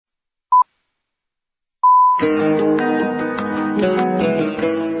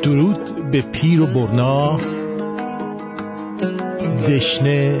به پیر و برنا،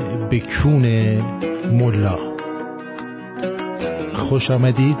 دشنه به کون ملا. خوش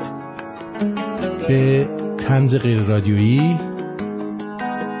آمدید به طنز غیر رادیویی.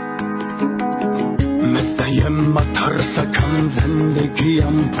 مثل یه مترسکم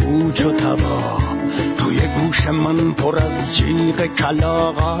زندگیم پوچ و تباه، توی گوش من پر از جیغ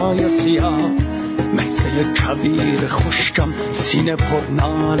کلاغای سیاه، مثل یه کویر خشکم سینه پر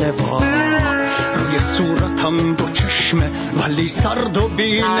نالوا، روی صورتم دو چشمه ولی سرد و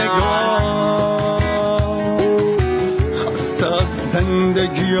بی نگاه، خسته از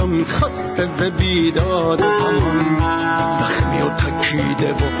زندگیم، خسته ز بیداد زمان، زخمی و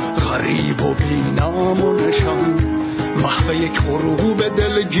تکیده و غریب و بی نام و نشان، محو یک غروب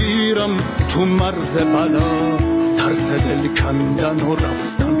دلگیرم تو مرز بلا، ترس دل کندن و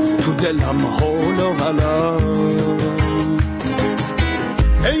رفتن تو دلم حول و غلا.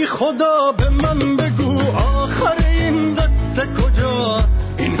 ای خدا به من بگو آخر این قصه کجاست،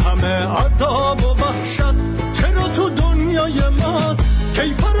 این همه عذاب و وحشت چرا تو دنیای ماست،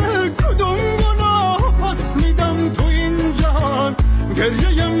 کیفر کدوم گناه پس میدم تو این جهان،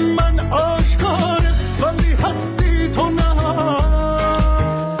 گریه من آشکاره ولی هستی تو نه.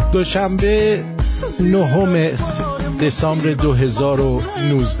 دوشنبه 9 دسامبر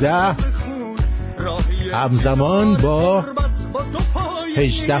 2019 همزمان با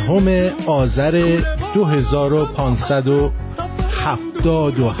 18 آذر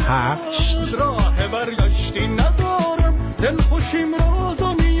 2578 راه برگشتی ندارم، دل خوشیم را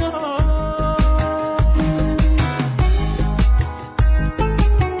دنیا.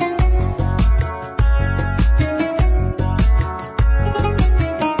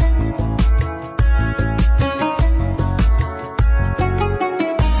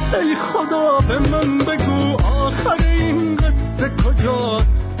 ای خدا به من بگو آخر این قصه کجاست،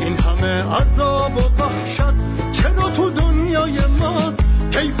 این همه عذاب و وحشت چرا تو دنیای ماست،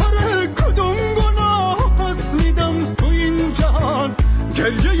 کیفر کدوم گناه پس میدم تو این جهان،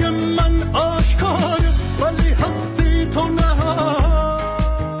 گریه من آشکار ولی هستی تو نه.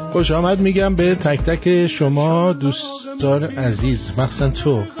 خوش آمد میگم به تک تک شما دوستان عزیز، مخصوصا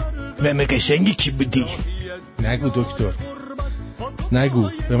تو. ممه قشنگی کی بودی؟ نگو دکتر، نگو.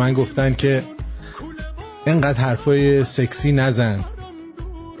 به من گفتن که اینقدر حرفای سکسی نزن،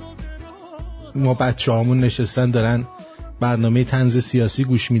 ما بچه هامون نشستن دارن برنامه طنز سیاسی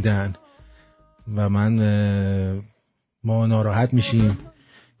گوش میدن و ما ناراحت میشیم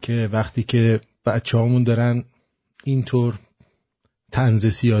که وقتی که بچه هامون دارن اینطور طنز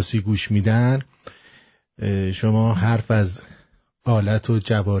سیاسی گوش میدن شما حرف از آلت و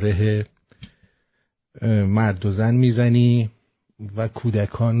جوارح مرد و زن میزنی و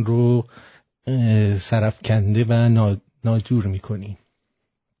کودکان رو سرفکنده و ناجور میکنی.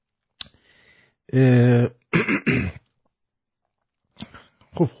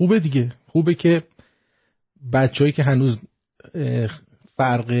 خب خوبه دیگه، خوبه که بچه‌هایی که هنوز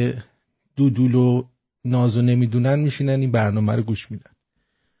فرق دودول و نازو نمیدونن میشینن این برنامه رو گوش میدن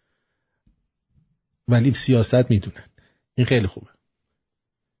ولی سیاست میدونن. این خیلی خوبه،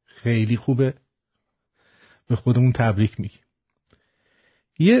 خیلی خوبه، به خودمون تبریک میگیم.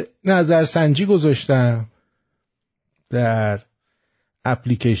 یه نظرسنجی گذاشتم در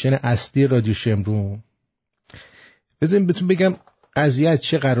اپلیکیشن اصلی رادیو شمرون. بذاریم بهتون بگم قضیه از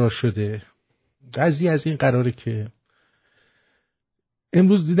چه قرار شده. قضیه از این قراره که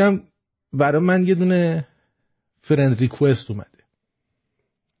امروز دیدم برای من یه دونه فرند ریکوست اومده،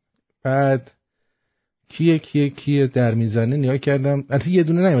 بعد کیه در میزنه نیا کردم، البته یه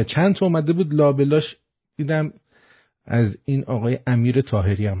دونه نیومد، چند تا اومده بود، لابلاش دیدم از این آقای امیر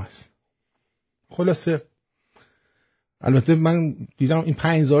طاهری هم هست. خلاصه البته من دیدم این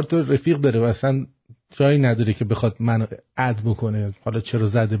 5000 تا رفیق داره و اصلا جایی نداره که بخواد منو اد بکنه، حالا چرا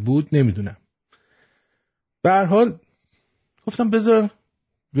زده بود نمیدونم. به هر حال گفتم بذار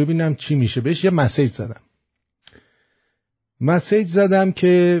ببینم چی میشه. بهش یه مسیج زدم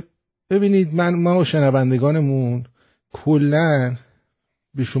که ببینید ما و شنوندگانمون کلن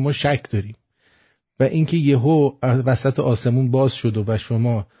به شما شک داریم و اینکه یهو وسط آسمون باز شد و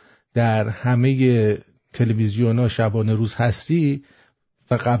شما در همه تلویزیون‌ها شبانه روز هستی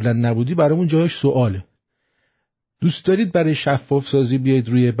و قبلا نبودی، برامون جایش سواله. دوست دارید برای شفاف سازی بیاید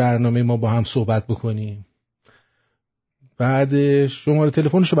روی برنامه ما با هم صحبت بکنیم؟ بعد شماره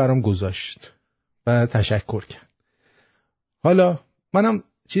تلفنشو برام گذاشت و تشکر کرد. حالا منم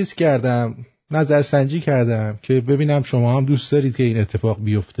نظرسنجی کردم که ببینم شما هم دوست دارید که این اتفاق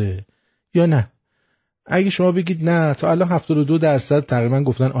بیفته یا نه. اگه شما بگید نه، تا الان 72% تقریبا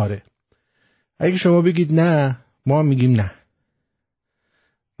گفتن آره. اگه شما بگید نه، ما هم میگیم نه.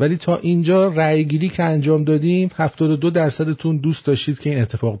 ولی تا اینجا رأی گیری که انجام دادیم 72% دوست داشتید که این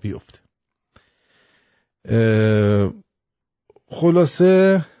اتفاق بیفته.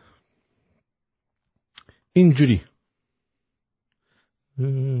 خلاصه اینجوری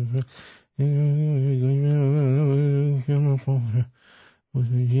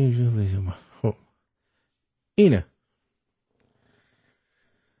خب اینه.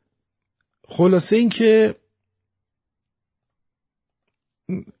 خلاصه این که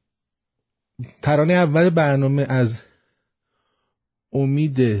ترانه اول برنامه از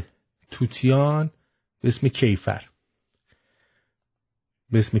امید توتیان به اسم کیفر.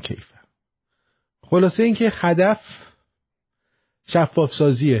 خلاصه این که هدف شفاف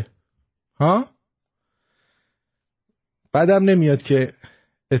سازیه. بعدم نمیاد که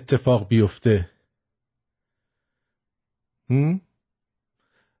اتفاق بیفته.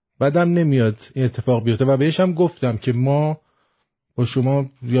 بعدم نمیاد این اتفاق بیفته و بهش هم گفتم که ما با شما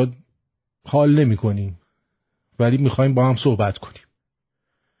زیاد حال نمی کنیم ولی میخوایم با هم صحبت کنیم.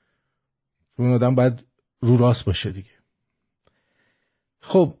 اون آدم باید رو راست باشه دیگه.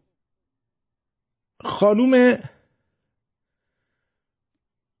 خب خانوم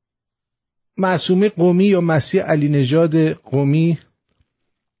معصومه قمی یا مسیح علی نژاد قمی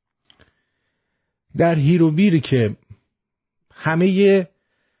در هیروبیری که همه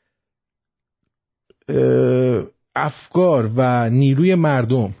افکار و نیروی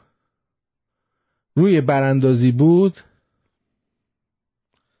مردم روی براندازی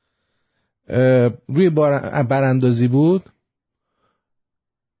بود،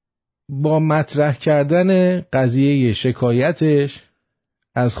 با مطرح کردن قضیه شکایتش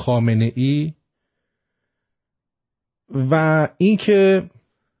از خامنه‌ای و اینکه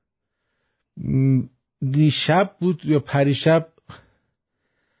دیشب بود یا پریشب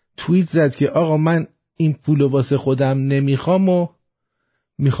توییت زد که آقا من این پولو واسه خودم نمیخوام و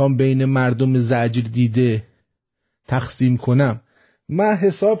میخوام بین مردم زجر دیده تقسیم کنم. من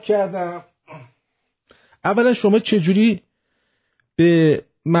حساب کردم اولا شما چجوری به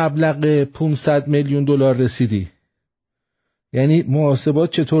مبلغ 500 میلیون دلار رسیدی؟ یعنی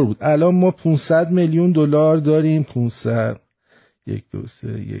محاسبات چطور بود؟ الان ما 500 میلیون دلار داریم. 500 1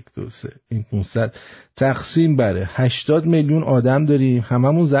 2 3 این 500 تقسیم بر 80 میلیون آدم داریم،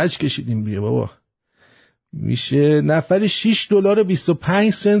 هممون زجر کشیدیم دیگه بابا. میشه نفر 6 دلار و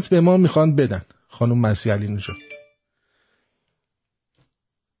 25 سنت به ما میخوان بدن. خانم مسیح علی نژاد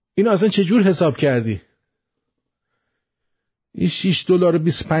اینو اصلا چجور حساب کردی؟ این 6 دلار و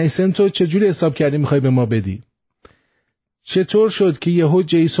 25 سنت رو چجوری حساب کردی میخوای به ما بدی؟ چطور شد که یهو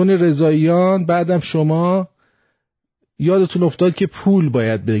جیسون رضاییان بعدم شما یادتون افتاد که پول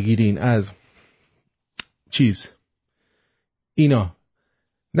باید بگیرین از اینا؟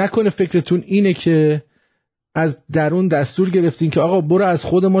 نکنه فکرتون اینه که از درون دستور گرفتین که آقا برو از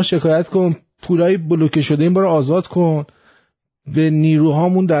خود ما شکایت کن، پولای بلوکه شده این برو آزاد کن، به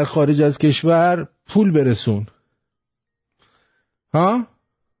نیروهامون در خارج از کشور پول برسون.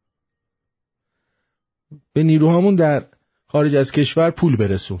 به نیروهامون در خارج از کشور پول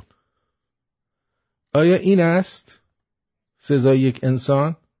برسون. آیا این است سزای یک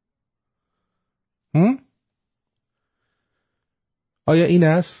انسان؟ آیا این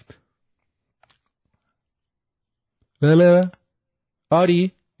است؟ بله.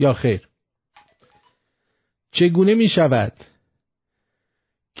 آری یا خیر؟ چگونه می شود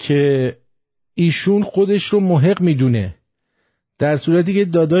که ایشون خودش رو محق می دونه در صورتی که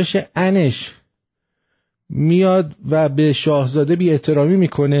داداش انش میاد و به شاهزاده بی احترامی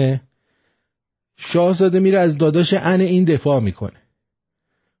میکنه، شاهزاده میره از داداش ان این دفاع میکنه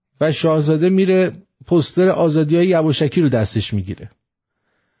و شاهزاده میره پوستر آزادیای یواشکی رو دستش میگیره.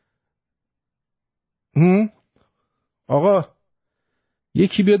 آقا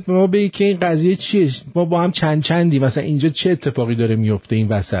یکی بیاد به ما بگه که این قضیه چیه؟ ما با هم چندی مثلا اینجا چه اتفاقی داره میفته این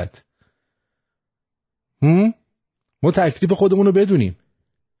وسط؟ ما تکلیف خودمون رو بدونیم.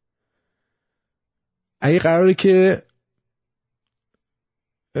 اگه قراره که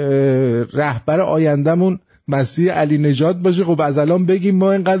رهبر آیندمون مسیح علی نژاد باشه، خب از الان بگیم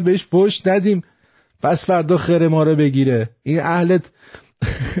ما اینقدر بهش پشت ندیم پس فردا خیر ما رو بگیره. این اهلت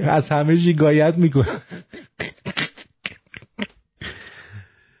از همه شکایت میکنه.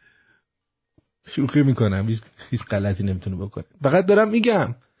 شوخی میکنم، هیچ غلطی نمیتونه بکنه. فقط دارم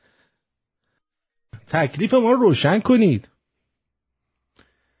میگم تکلیف ما رو روشن کنید.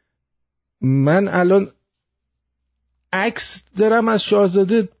 من الان عکس دارم از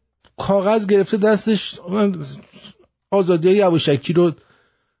شاهزاده، کاغذ گرفته دستش، آزادی یواشکی رو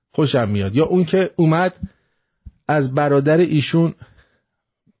خوشم میاد. یا اون که اومد از برادر ایشون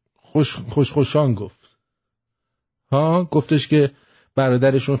خوشان گفت، گفتش که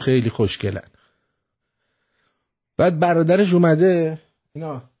برادرشون خیلی خوشگلن. بعد برادرش اومده،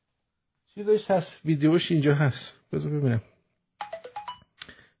 اینا چیزش هست، ویدیوش اینجا هست، بذار ببینم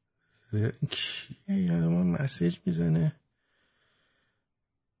کیه. یادم مسیج میزنه.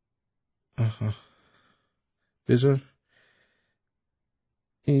 آها بذار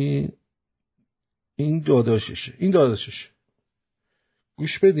این داداششه.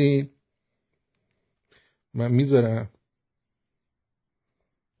 گوش بدین، من میذارم.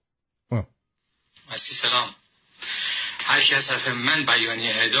 مسی سلام. هر کی از طرف من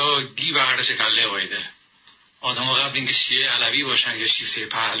بیانیه هدا گی برداشت کله وایده. آدم‌ها قبل اینکه شیعه علوی باشن یا شیفته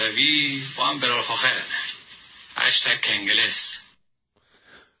پهلوی با هم برار فاخرن. هشتگ کنگلس.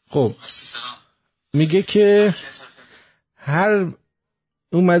 خب میگه که هر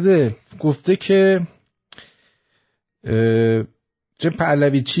اومده گفته که چه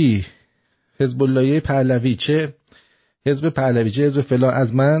پهلوی چی، حزب اللهی پهلوی، چه حزب پهلوی، چه حزب فلان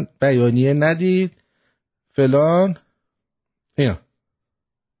از من بیانیه ندید فلان.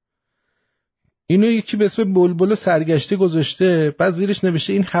 اینو یکی به اسم بلبل سرگشته گذاشته، بعد زیرش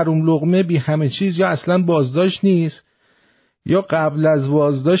نوشته این حروم لقمه بی همه چیز یا اصلا بازداشت نیست یا قبل از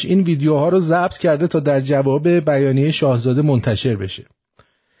بازداشت این ویدیوها رو ضبط کرده تا در جواب بیانیه شاهزاده منتشر بشه.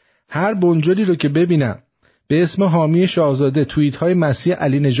 هر بنجلی رو که ببینم به اسم حامی شاهزاده توییت های مسیح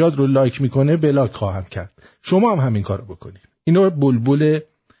علی نژاد رو لایک میکنه بلاک خواهم کرد. شما هم همین کارو بکنید. اینو بلبل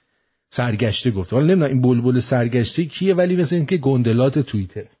سرگشته گفت. حالا نمیدونم این بلبل سرگشته کیه، ولی مثل اینکه گندلات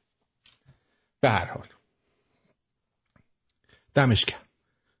توییتر. به هر حال دمش گرم.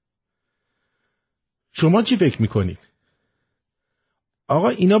 شما چی فکر میکنید؟ آقا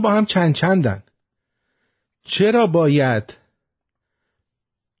اینا با هم چندن. چرا باید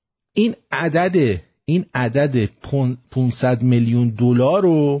این عدد 500 میلیون دلار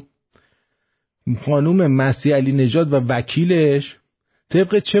رو خانوم مسیح علی نژاد و وکیلش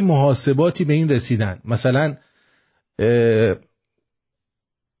طبق چه محاسباتی به این رسیدن؟ مثلا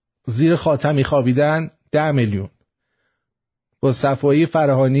زیر خاتمی خوابیدن 10 میلیون، با صفایی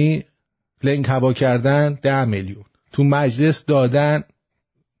فراهانی لنگ هوا کردن 10 میلیون، تو مجلس دادن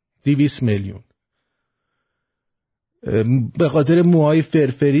 200 میلیون، به خاطر موهای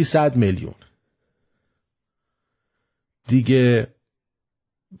فرفری 100 میلیون دیگه،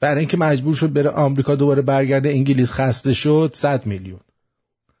 برای اینکه مجبور شد بره آمریکا دوباره برگرده انگلیس خسته شد 100 میلیون.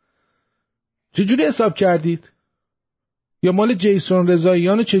 چجوری حساب کردید؟ یا مال جیسون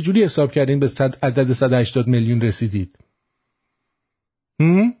رضاییان چجوری حساب کردین به عدد 180 میلیون رسیدید؟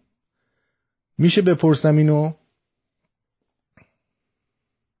 میشه بپرسم اینو؟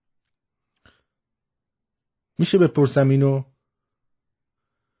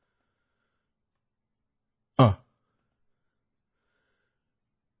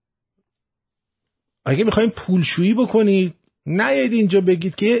 اگه میخوایم پولشویی بکنید نیایید اینجا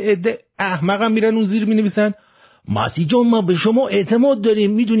بگید که یه عده احمقم میرن اون زیر مینویسن مسیح جان ما به شما اعتماد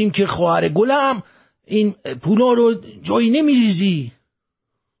داریم، میدونیم که خواهر گلم این پولا رو جایی نمیریزی.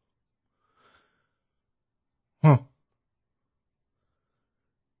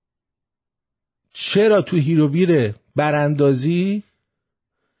 چرا تو هیروبیر براندازی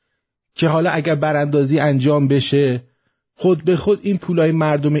که حالا اگر براندازی انجام بشه خود به خود این پولای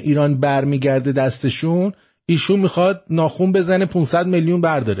مردم ایران برمیگرده دستشون، ایشون میخواد ناخون بزنه 500 میلیون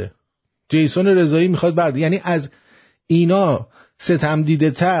برداره، جیسون رضایی میخواد برداره. یعنی از اینا ستم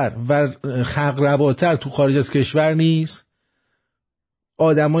دیده تر و خقرباتر تو خارج از کشور نیست.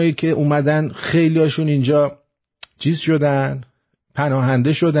 آدمایی که اومدن خیلی هاشون اینجا چیز شدن،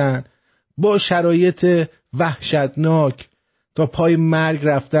 پناهنده شدن، با شرایط وحشتناک تا پای مرگ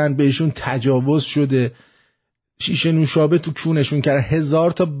رفتن، بهشون تجاوز شده، شیشه نوشابه تو کونشون کرد،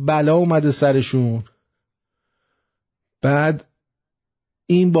 1000 تا بلا اومده سرشون. بعد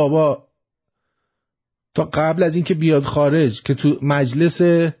این بابا تا قبل از اینکه بیاد خارج که تو مجلس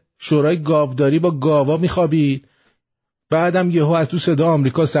شورای گاوداری با گاوا میخوابید، بعدم یهو از تو صدا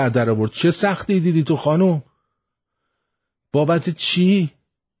آمریکا سر در آورد. چه سختی دیدی تو خانم؟ بابت چی؟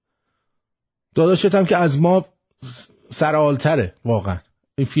 داداشت هم که از ما سرحالتره واقعا.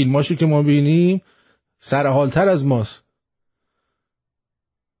 این فیلماشو که ما بینیم سرحالتر از ماست.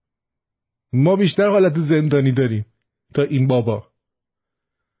 ما بیشتر حالت زندانی داریم تا این بابا.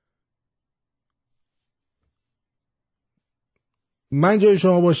 من جای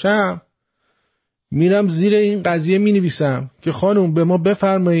شما باشم میرم زیر این قضیه می نویسم که خانم به ما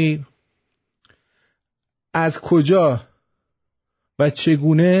بفرمایید از کجا و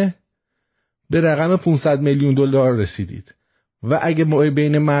چگونه به رقم 500 میلیون دلار رسیدید و اگه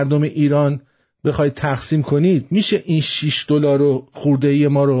بین مردم ایران بخواید تقسیم کنید میشه این 6 دلار خورده ای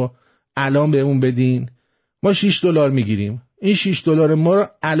ما رو الان بهمون بدین. ما 6 دلار میگیریم، این $6 ما رو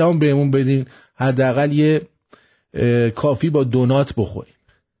الان بهمون بدین، حداقل یه کافی با دونات بخوریم.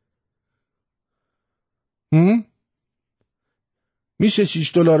 میشه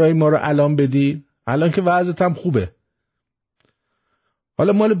 $6 ما رو الان بدین؟ الان که وضعیت هم خوبه.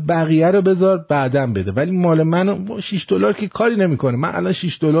 حالا مال بقیه رو بذار بعدم بده، ولی مال من $6 که کاری نمیکنه. من الان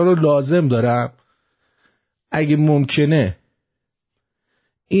 $6 رو لازم دارم. اگه ممکنه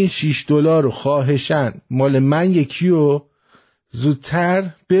این $6 رو خواهشن مال من یکی رو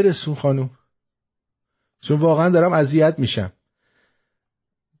زودتر برسون خانم، چون واقعا دارم اذیت میشم.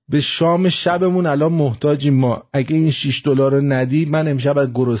 به شام شبمون الان محتاجیم ما. اگه این $6 رو ندی من امشب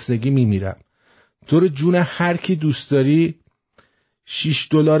از گرسنگی میمیرم. تو رو جون هر کی دوست داری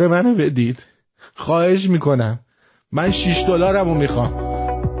 $6 منو بدید، خواهش میکنم. من $6 رو میخوام.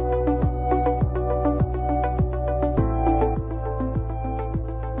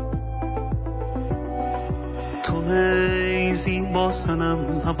 زیبا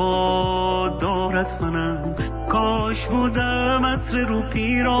سنم هوادارت منم، کاش بودم عطر رو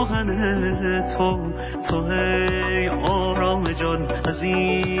پیراهن تو ای آرام جان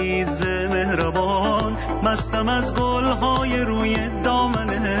عزیز مهربان، مستم از گلهای روی دامن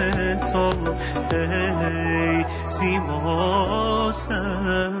تو ای زیبا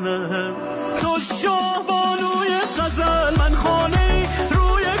سنم. تو شاهبانوی غزل، من خانه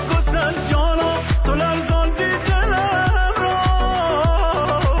روی گسل جانا، تو لرزان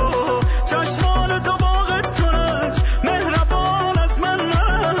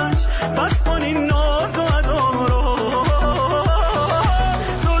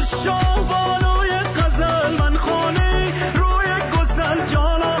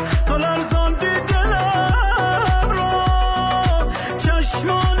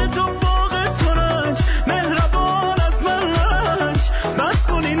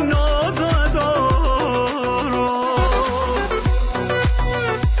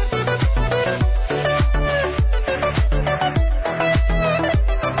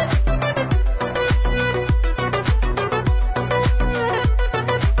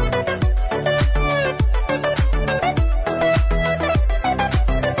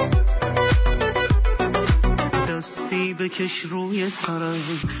بکش روی سرم،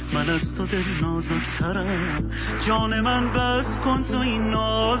 من از تو دل نازکترم، جان من بس کن تو این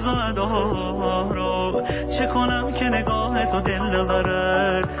ناز و ادا را، چه کنم که نگاه تو دل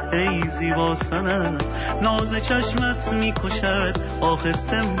نبرد ای زیبا سنم، ناز چشمت میکشد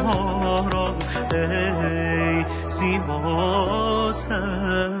آخسته ما را ای زیبا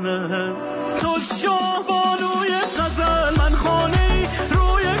سنم. تو شاهبانوی غزل، من خانه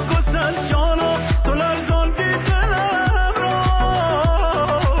روی گسل جانا، تو لرزان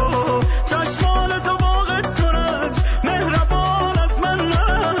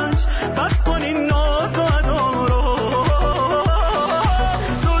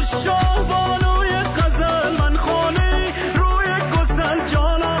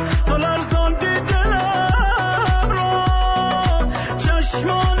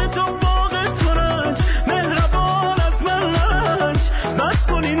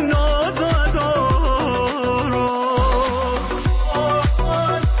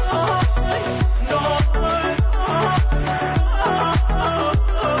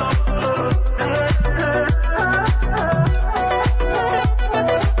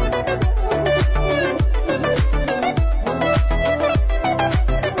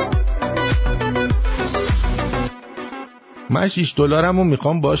من $6 رو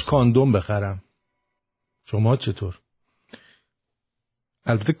میخوام باش کاندوم بخرم. شما چطور؟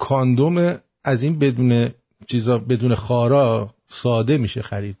 البته کاندوم از این بدون چیزا، بدون خارا ساده میشه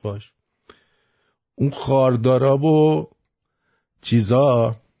خرید باش. اون خاردارا و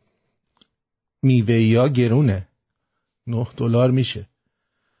چیزا میوه‌ای ها گرونه، $9 میشه.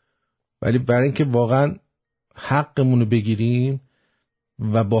 ولی برای اینکه واقعا حقمون رو بگیریم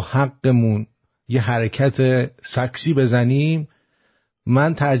و با حقمون یه حرکت سکسی بزنیم،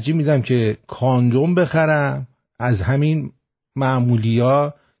 من ترجیح میدم که کاندوم بخرم از همین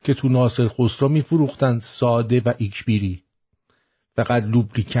معمولیا که تو ناصر خسرو میفروختن، ساده و ایکبیری، فقط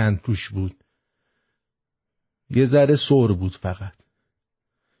لوبریکانت توش بود، یه ذره سر بود، فقط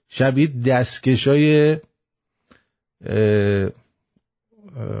شبیه دستکشای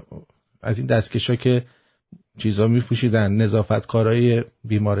از این دستکشا که چیزا میفروشیدن نظافتکارای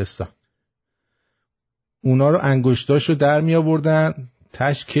بیمارستان، اونا رو انگشتاشو در می آوردن،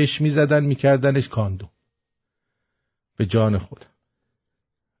 تش کش می زدن، می کردنش کاندوم. به جان خود.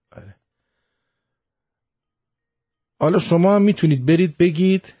 حالا شما هم میتونید برید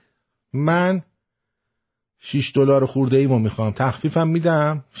بگید من $6 خورده ایمو میخوام، تخفیفم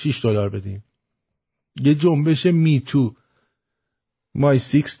میدم $6 بدین. یه جنبش میتو my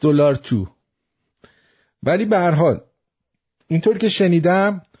 $6 too. ولی به هر حال اینطور که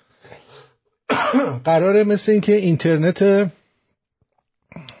شنیدم قراره مثل این که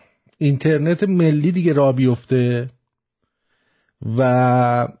اینترنت ملی دیگه راه بیفته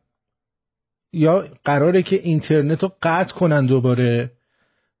و یا قراره که اینترنت رو قطع کنن دوباره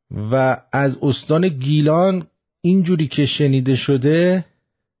و از استان گیلان اینجوری که شنیده شده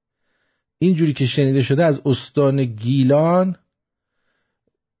از استان گیلان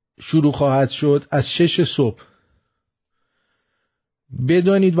شروع خواهد شد از 6 صبح.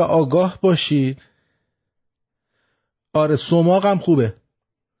 بدانید و آگاه باشید. آره سماق هم خوبه.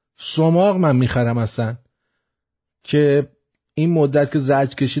 سماق من میخرم اصلا که این مدت که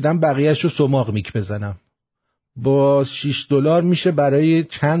زجر کشیدم بقیه‌شو سماق میک بزنم. با $6 میشه برای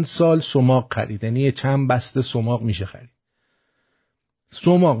چند سال سماق خرید. یعنی چند بسته سماق میشه خرید.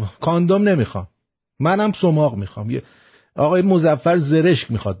 سماق، کاندوم نمیخوام. منم سماق میخوام. آقای مظفر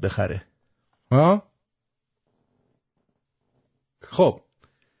زرشک میخواد بخره. ها؟ خب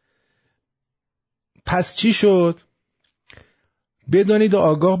پس چی شد؟ بدانید و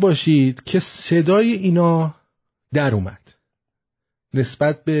آگاه باشید که صدای اینا در اومد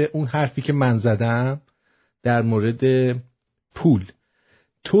نسبت به اون حرفی که من زدم در مورد پول،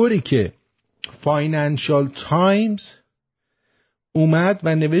 طوری که فاینانشال تایمز اومد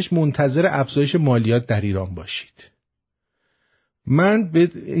و نوشت منتظر افزایش مالیات در ایران باشید.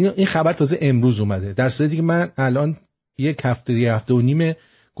 این خبر تازه امروز اومده، در صورتی که من الان یک هفته و نیمه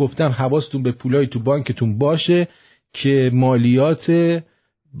گفتم حواستون به پولای تو بانکتون باشه که مالیات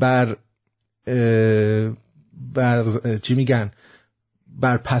بر چی میگن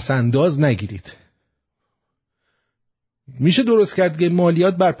بر پسنداز نگیرید. میشه درست کرد که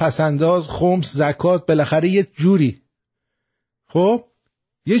مالیات بر پسنداز، خمس، زکات، بالاخره یه جوری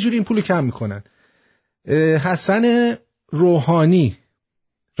این پولو کم میکنن. حسن روحانی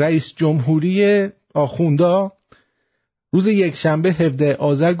رئیس جمهوری آخوندا روز یکشنبه 17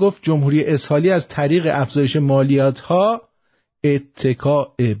 آذر گفت جمهوری اسحاقی از طریق افزایش مالیات ها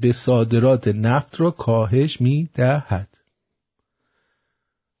اتکا به صادرات نفت را کاهش میدهد.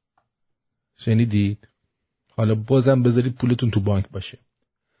 شنیدید؟ حالا بازم بذارید پولتون تو بانک باشه.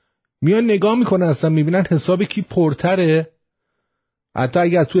 میان نگاه میکنن اصلا میبینن حساب کی پرتره. حتی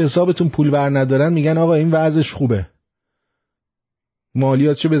اگر تو حسابتون پول بر ندارن میگن آقا این وضعش خوبه،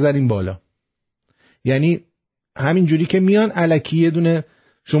 مالیاتشو بزنین بالا. یعنی همین جوری که میان الکی یه دونه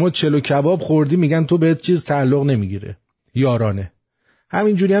شما چلو کباب خوردی میگن تو بهت چیز تعلق نمیگیره، یارانه.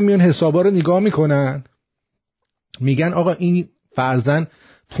 همین جوری هم میان حسابا رو نگاه میکنن میگن آقا این فرضاً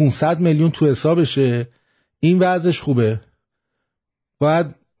 500 میلیون تو حسابشه، این وضعش خوبه،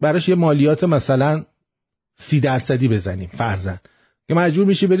 باید براش یه مالیات مثلا 30% بزنیم فرضاً، که مجبور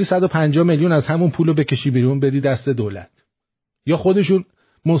میشی بری 150 میلیون از همون پولو بکشی بیرون بدی دست دولت، یا خودشون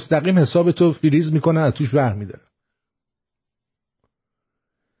مستقیم حسابتو فریز میکنن از توش برمیدارن.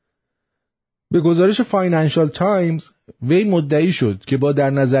 به گزارش فاینانشال تایمز وی مدعی شد که با در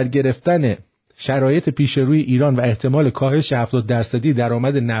نظر گرفتن شرایط پیش روی ایران و احتمال کاهش 70%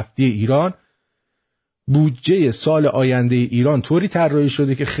 درآمد نفتی ایران، بودجه سال آینده ایران طوری طراحی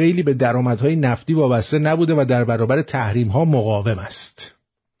شده که خیلی به درآمدهای نفتی وابسته نبوده و در برابر تحریم‌ها مقاوم است.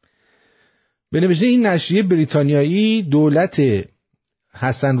 به نوشته این نشریه بریتانیایی، دولت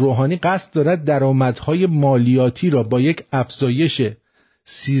حسن روحانی قصد دارد درآمدهای مالیاتی را با یک افزایش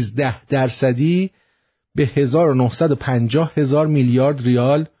 13% به 1950,000 میلیارد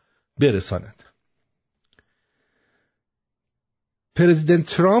ریال برساند. پرزیدنت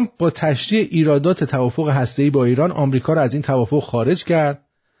ترامپ با تشریع ایرادات توافق هسته‌ای با ایران آمریکا را از این توافق خارج کرد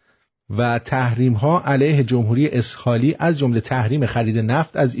و تحریم‌ها علیه جمهوری اسحاقی از جمله تحریم خرید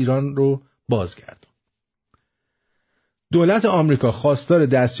نفت از ایران رو بازگرداند. دولت آمریکا خواستار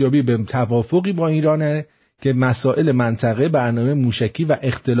دستیابی به توافقی با ایرانه که مسائل منطقه، برنامه موشکی و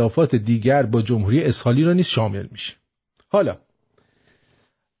اختلافات دیگر با جمهوری اسحاقی را نیز شامل میشه. حالا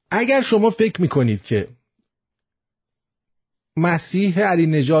اگر شما فکر میکنید که مسیح علی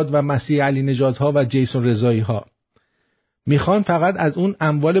نژاد و مسیح علی نژادها و جیسون رضایی ها میخوان فقط از اون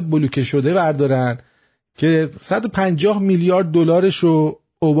اموال بلوکه شده بردارن که 150 میلیارد دلارش رو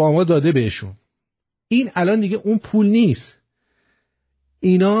اوباما داده بهشون، این الان دیگه اون پول نیست.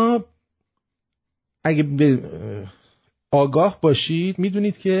 اینا اگه به آگاه باشید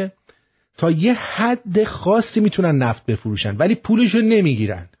میدونید که تا یه حد خاصی میتونن نفت بفروشن ولی پولشو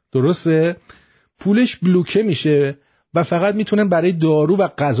نمیگیرن. درسته؟ پولش بلوکه میشه و فقط میتونن برای دارو و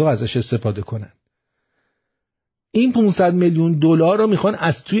غذا ازش استفاده کنن. این 500 میلیون دلار رو میخوان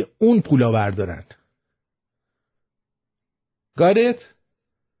از توی اون پولا بردارن. گارت؟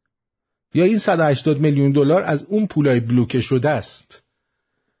 یا این 180 میلیون دلار از اون پولای بلوکه شده است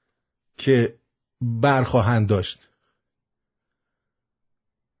که برخواهند داشت؟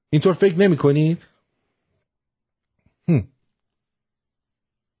 اینطور فکر نمی کنید؟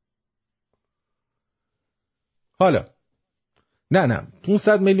 حالا نه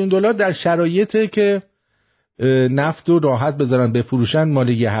 500 میلیون دلار در شرایطی که نفت رو راحت بذارن بفروشن، مال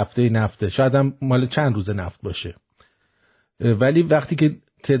یه هفته نفته، شاید هم مال چند روز نفت باشه، ولی وقتی که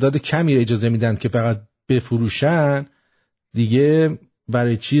تعداد کمی اجازه میدن که فقط بفروشن، دیگه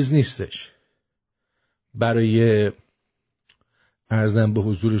برای چیز نیستش، برای عرضم به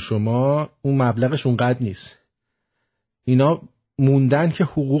حضور شما اون مبلغش اونقدر نیست. اینا موندن که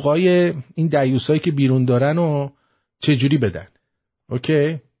حقوقای این دیوسایی که بیرون دارن و چجوری بدن.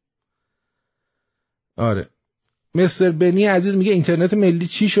 اوکی؟ آره. مستر بنی عزیز میگه اینترنت ملی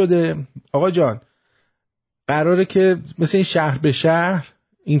چی شده؟ آقا جان، قراره که مثل این شهر به شهر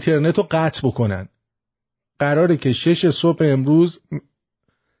اینترنت رو قطع بکنن. قراره که 6 صبح امروز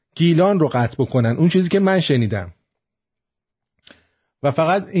گیلان رو قطع بکنن، اون چیزی که من شنیدم، و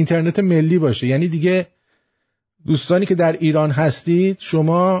فقط اینترنت ملی باشه. یعنی دیگه دوستانی که در ایران هستید،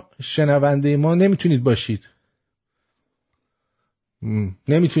 شما شنونده ما نمیتونید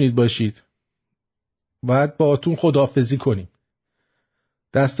باشید، باید باهاتون خداحافظی کنیم.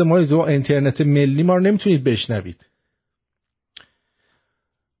 دست ما رو اینترنت ملی ما رو نمیتونید بشنوید،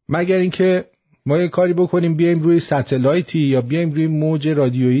 مگر اینکه ما یه کاری بکنیم بیایم روی ستلایتی یا بیایم روی موج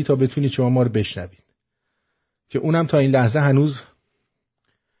رادیویی تا بتونید شما ما رو بشنوید، که اونم تا این لحظه هنوز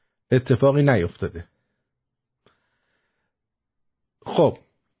اتفاقی نیفتاده. خب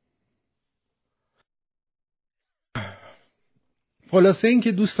خلاصه این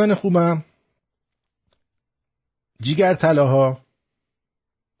که دوستان خوبم، جیگر طلاها،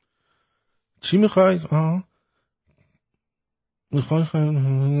 چی میخواید؟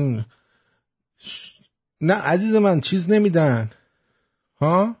 نه عزیز من، چیز نمیدن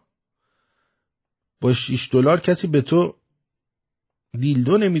ها. با 6 دلار کسی به تو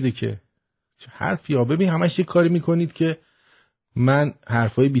دیلدو نمیده که. چه حرفی ها. ببین همش یه کاری میکنید که من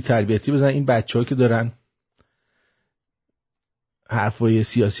حرفای بی تربیتی بزنم، این بچه‌ها که دارن حرفای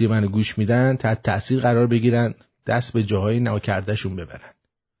سیاسی منو گوش میدن تحت تاثیر قرار بگیرن، دست به جاهای ناکردهشون ببرن.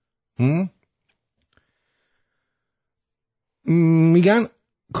 میگن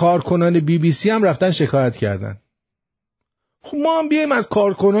کارکنان بی بی سی هم رفتن شکایت کردن. خب ما هم بیایم از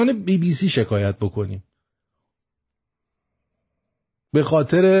کارکنان بی بی سی شکایت بکنیم به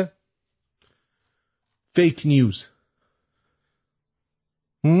خاطر فیک نیوز.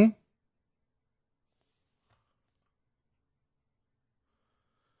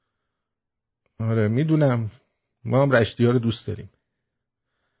 آره میدونم، ما هم رشتی ها رو دوست داریم.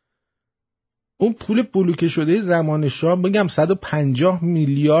 اون پول بلوکه شده زمان شاه، بگم 150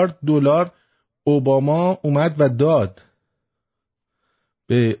 میلیارد دلار اوباما اومد و داد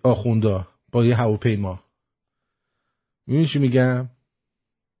به آخوندا با یه هواپیما. می‌بینی چی میگم؟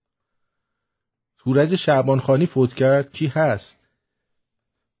 تورج شعبانخانی فوت کرد، کی هست؟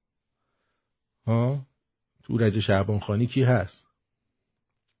 تورج شعبانخانی کی هست؟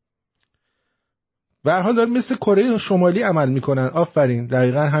 به هر حال داره مثل کره شمالی عمل میکنن. آفرین،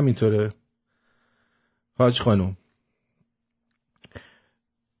 دقیقا همینطوره حاج خانم.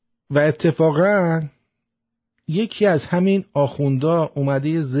 و اتفاقا یکی از همین آخوندا اومده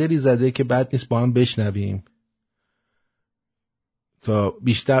یه زری زده که بد نیست با هم بشنویم تا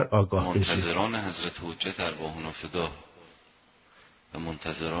بیشتر آگاه بشیم. منتظران حضرت حجت ارواحنا فدا و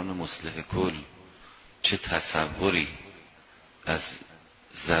منتظران مصلح کل چه تصوری از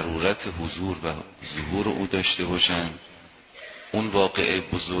ضرورت حضور و ظهور او داشته باشن، اون واقعه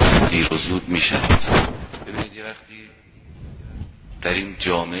بزرگ دیر و زود میشه. ببینید یه وقتی در این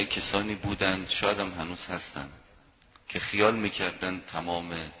جامعه کسانی بودند، شاید هم هنوز هستن، که خیال میکردن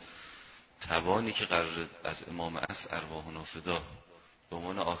تمام توانی که قرار از امام عصر ارواحنا فدا به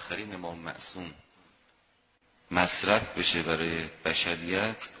عنوان آخرین امام معصوم مصرف بشه برای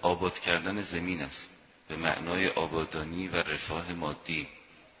بشریت، آباد کردن زمین است به معنای آبادانی و رفاه مادی.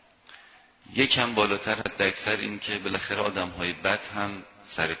 یکم بالاتر حد اکثر این که بالاخره آدم‌های بد هم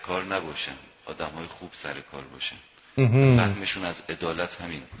سر کار نباشن، آدم‌های خوب سر کار باشن. فهمشون از عدالت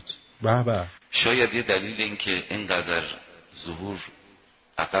همین بود. بابا شاید یه دلیل این که اینقدر ظهور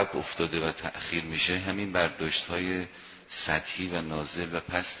عقب افتاده و تأخیر میشه همین برداشت‌های سطحی و نازل و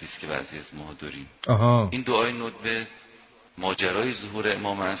پستی است که بعضی از ما داریم. این دعای ندبه ماجرای ظهور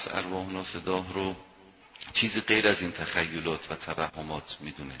امام عصر ارواحنا فدا رو چیزی غیر از این تخیلات و توهمات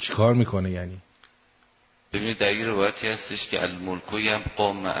میدونه. چیکار میکنه یعنی؟ ببینید در این روایتی هستش که الملک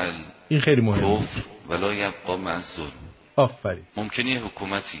یبقی مع این خیلی مهمه کفر ولا یبقی مع الظلم. آفرین. ممکنه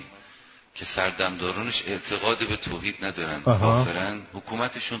حکومتی که سردمدارانش اعتقاد به توحید ندارن، کافرن،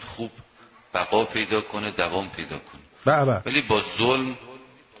 حکومتشون خوب بقا پیدا کنه، دوام پیدا کنه. ولی با ظلم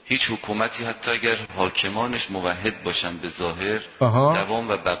هیچ حکومتی حتی اگر حاکمانش موحد باشن به ظاهر دوام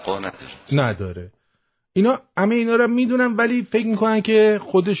و بقا نداره. اینا همه اینا رو میدونن ولی فکر میکنن که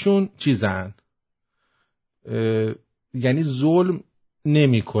خودشون چیزن، یعنی ظلم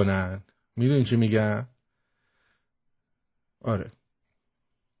نمیکنن. میدونین چی میگن؟ آره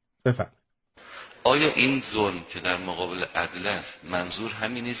بفهم. آیا این ظلم که در مقابل عدل است منظور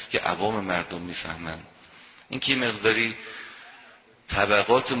همین است که عوام مردم میفهمن؟ این که مقداری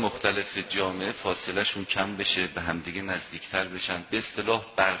طبقات مختلف جامعه فاصله شون کم بشه، به همدیگه نزدیکتر بشن، به اصطلاح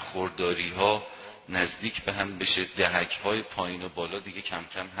برخورداری ها نزدیک به هم بشه، دهک های پایین و بالا دیگه کم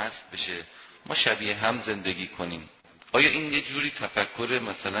کم هست بشه، ما شبیه هم زندگی کنیم. آیا این یه جوری تفکر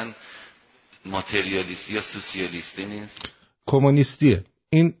مثلا ماتریالیستی یا سوسیالیستی نیست؟ کمونیستیه.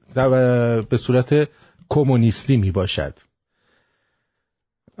 این به صورت کمونیستی می باشد.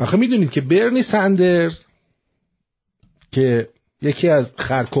 آخه میدونید که برنی سندرز که یکی از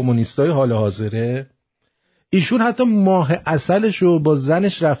خر کمونیستای حال حاضره، ایشون حتی ماه عسلش رو با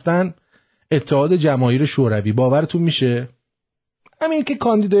زنش رفتن اتحاد جماهیر شوروی. باورتون میشه؟ همین که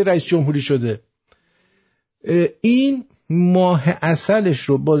کاندیدای رئیس جمهوری شده، این ماه عسلش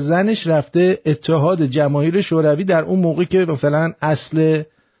رو با زنش رفته اتحاد جماهیر شوروی، در اون موقع که مثلا اصل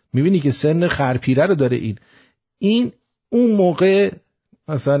میبینی که سن خرپیره رو داره. این اون موقع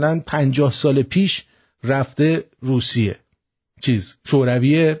مثلا 50 سال پیش رفته روسیه،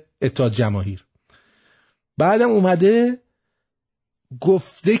 شوروی، اتحاد جماهیر. بعدم اومده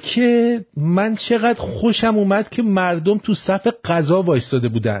گفته که من چقدر خوشم اومد که مردم تو صف غذا وایستاده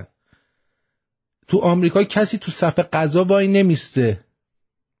بودن. تو آمریکا کسی تو صف غذا وای نمیسته.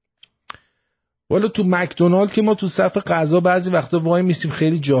 والا تو مکدونالد که ما تو صف غذا بعضی وقتا وای میستیم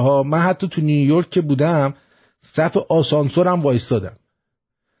خیلی جاها. من حتی تو نیویورک که بودم صف آسانسورم وایستادم.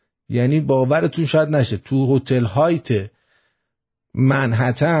 یعنی باورتون شاید نشه تو هتل هایت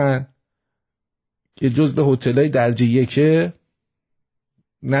منهتن که جزو هتل‌های درجه یکه،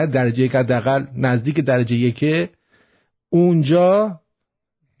 نه درجه یک، حداقل نزدیک درجه یکه، اونجا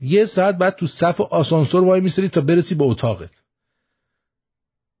 1 ساعت بعد تو صف آسانسور وای میسری تا برسی به اتاقت.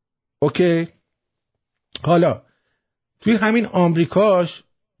 اوکی؟ حالا توی همین آمریکاش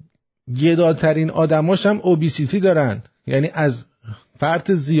گداترین آدماش هم اوبیسیتی دارن، یعنی از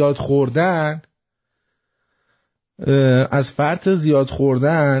فرط زیاد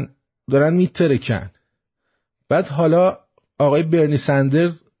خوردن دارن میترکن. بعد حالا آقای برنی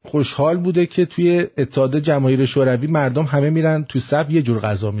سندرز خوشحال بوده که توی اتحاد جماهیر شوروی مردم همه میرن تو صف یه جور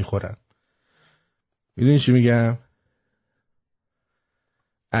غذا میخورن. میدونی چی میگم؟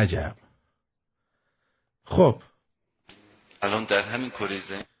 عجب. خب الان در همین کره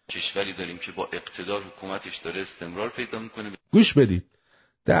زمین کشوری داریم که با اقتدار حکومتش داره استمرار پیدا میکنه. گوش بدید،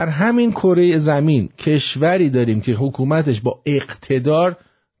 در همین کره زمین کشوری داریم که حکومتش با اقتدار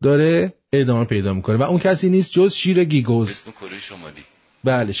داره ادامه پیدا میکنه و اون کسی نیست جز شیر گیگوز. اسم کره شمالی.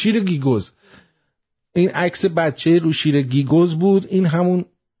 بله، شیر گیگوز. این عکس بچه رو شیر گیگوز بود. این همون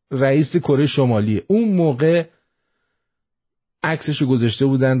رئیس کره شمالیه. اون موقع عکسشو گذاشته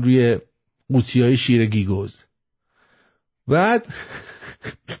بودن روی قوطی‌های شیر گیگوز.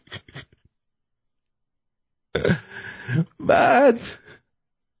 بعد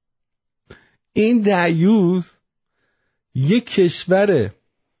این دعیوز یک کشور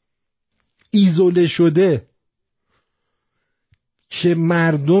ایزوله شده که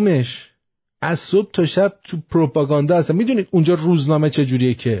مردمش از صبح تا شب تو پروپاگاندا هستن. میدونید اونجا روزنامه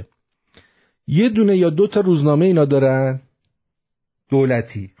چجوریه که یه دونه یا 2 تا روزنامه اینا دارن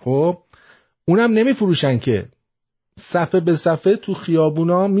دولتی، خب اونم نمیفروشن که، صفحه به صفحه تو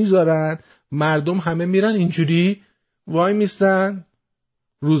خیابونا میذارن، مردم همه میرن اینجوری وای میستن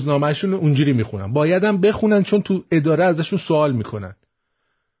روزنامه‌شون اونجوری میخونن. بایدم بخونن چون تو اداره ازشون سوال میکنن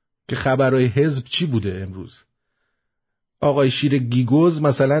که خبرهای حزب چی بوده امروز. آقای شیر گیگوز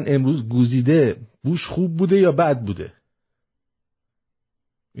مثلا امروز گوزیده بوش خوب بوده یا بد بوده.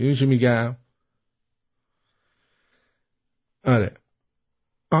 میدونی چی میگم؟ آره.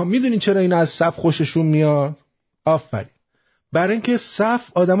 میدونی چرا اینا از صف خوششون میاد؟ آفرین. برای اینکه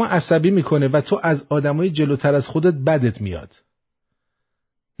صف آدما عصبی میکنه و تو از آدمای جلوتر از خودت بدت میاد.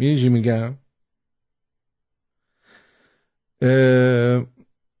 میدونی چی میگم؟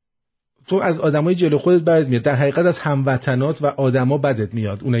 تو از آدمای جلو خودت بدت میاد، در حقیقت از هموطنات و آدما بدت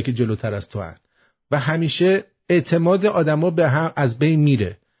میاد، اونایی که جلوتر از تو هن. و همیشه اعتماد آدما به هم از بین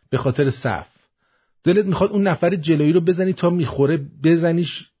میره به خاطر صف. دلت میخواد اون نفر جلویی رو بزنی تا میخوره،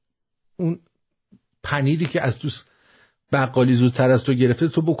 بزنیش اون پنیری که از تو بقالی زودتر از تو گرفته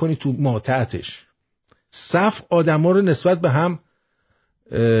تو بکنی تو ماتحتش. صف آدما رو نسبت به هم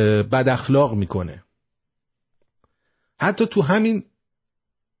بد اخلاق میکنه. حتی تو همین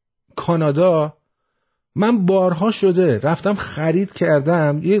کانادا من بارها شده رفتم خرید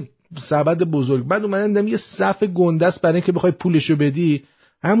کردم یه سبد بزرگ، بعد اومدم دیدم یه صف گندست برای اینکه بخوای پولشو بدی،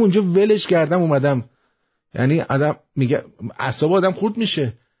 همونجا ولش کردم اومدم. یعنی آدم میگه اعصاب آدم خورد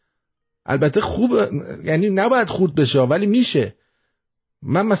میشه. البته خوب، یعنی نباید خورد بشه ولی میشه.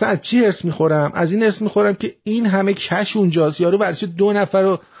 من مثلا از چی هرس میخورم؟ از این هرس میخورم که این همه کش اونجاست، یارو ورچه 2 نفر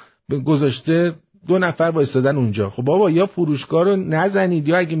رو گذاشته، 2 نفر وایستادن اونجا. خب بابا یا فروشگاه رو نزنید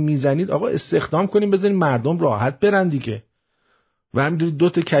یا اگه میزنید آقا استخدام کنیم بزنید مردم راحت برن دیگه. و همینجوری 2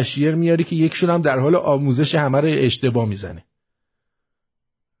 تا کشیر میاری که یکشون هم در حال آموزش همه رو اشتباه میزنه.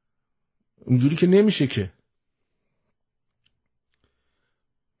 اونجوری که نمیشه که.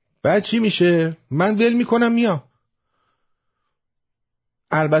 بعد چی میشه؟ من ول میکنم میام.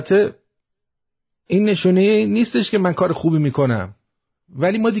 البته این نشونه نیستش که من کار خوبی میکنم،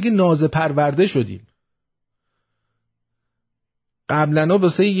 ولی ما دیگه نازه پرورده شدیم. قبلنا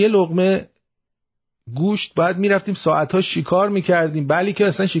واسه یه لقمه گوشت باید میرفتیم ساعتها شکار میکردیم، بلی که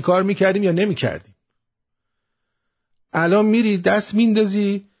اصلا شکار میکردیم یا نمیکردیم. الان میری دست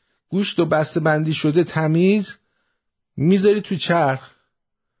میندازی گوشت و بسته بندی شده تمیز میذاری تو چرخ،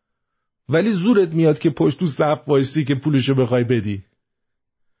 ولی زورت میاد که پشت تو صف وایسی که پولشو بخوای بدی.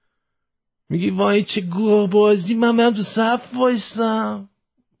 میگی وای چه گوه بازی، من برم تو صف وایستم،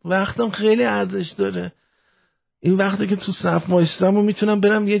 وقتم خیلی ارزش داره. این وقتی که تو صف وایستم و میتونم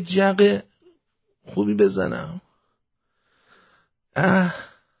برم یه جق خوبی بزنم.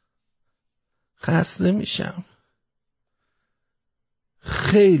 خسته میشم.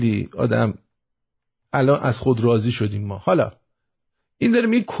 خیلی آدم الان از خود راضی شدیم ما. حالا این داره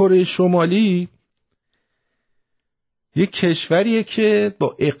میگه کره شمالی یه کشوریه که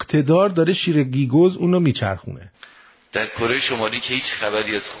با اقتدار داره شیر گیگوز اونو میچرخونه. در کره شمالی که هیچ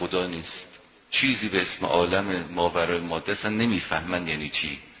خبری از خدا نیست، چیزی به اسم عالم ماورای ماده اصلا نمیفهمن یعنی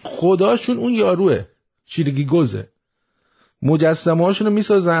چی. خداشون اون یاروه، شیر گیگوزه. مجسمه هاشونو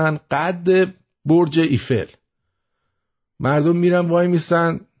میسازن قد برج ایفل. مردم میرن وای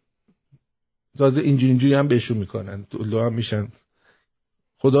میسن، تازه اینجوری هم بهشون میکنن، دلو هم میشن،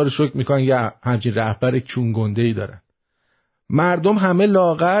 خدا رو شکر میکنن یه همچین رهبر چون گنده‌ای دارن. مردم همه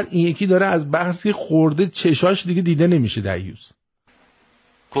لاغر، این یکی داره از بحثی خورده چشاش دیگه دیده نمیشه دیوز.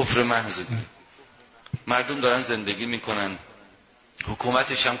 کفر محض. مردم دارن زندگی میکنن،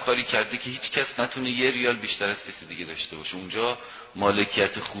 حکومتش هم کاری کرده که هیچ کس نتونه 1 ریال بیشتر از کسی دیگه داشته باشه. اونجا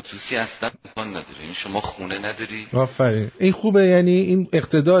مالکیت خصوصی اصلا امکان نداره. این شما خونه نداری. آفرین، این خوبه. یعنی این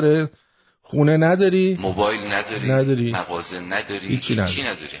اقتداره. خونه نداری، موبایل نداری. مغازه نداری، هیچی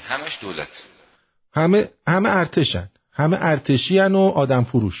نداری. همش دولت. همه ارتشن، همه ارتشیان و آدم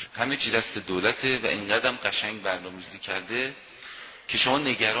فروش. همه چی دست دولته و اینقدرم قشنگ برنامه‌ریزی کرده که شما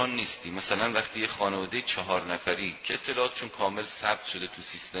نگران نیستی. مثلا وقتی یه خانواده 4 نفری که اطلاعاتشون کامل ثبت شده تو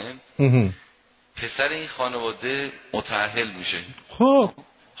سیستم، پسر این خانواده متأهل میشه،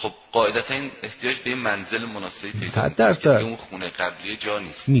 خب قاعدتا این احتیاج به منزل مناسبی پیدا میکنه که اون خونه قبلی جا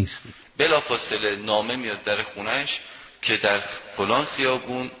نیست. بلافاصله نامه میاد در خونهش که در فلان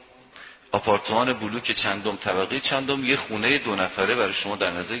خیابون آپارتمان بلوک چندم طبقه چندم یه خونه 2 نفره برای شما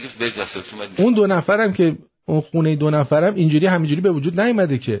در نظر گرفت، برید وسایلتون برید. اون 2 نفرم که اون خونه 2 نفرم همینجوری به وجود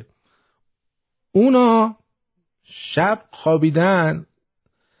نیومده که. اونا شب خوابیدن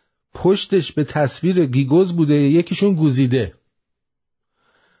پشتش به تصویر گیگوز بوده، یکیشون گوزیده،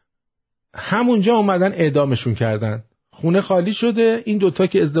 همونجا اومدن اعدامشون کردن. خونه خالی شده، این 2 تا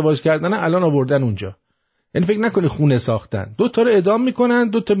که ازدواج کردن الان آوردن اونجا. یعنی فکر نکنی خونه ساختن، 2 تا رو اعدام میکنن،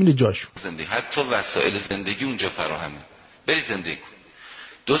 2 تا میره جاشون. زندگی حتی وسایل زندگی اونجا فراهمه، برید زندگی کن.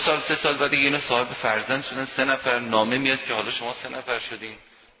 2 سال 3 سال بعد اینا صاحب فرزند شدن، 3 نفر نامه میاد که حالا شما 3 نفر شدین،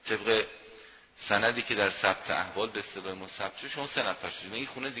 طبق سندی که در ثبت احوال به اصطلاح ما ثبت شده شما 3 نفر شدین، این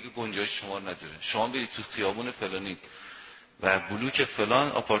خونه دیگه گنجایش شما نداره، شما برید تو خیابون فلانی و بلوک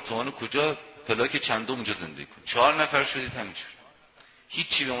فلان آپارتمان کجا پلاک چندم اونجا زندگی کن. 4 نفر شدید همینجور.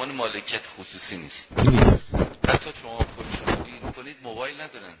 هیچی به عنوان مالکیت خصوصی نیست. حتی شما کنید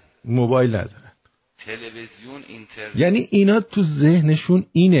موبایل ندارن. تلویزیون، اینترنت. یعنی اینا تو ذهنشون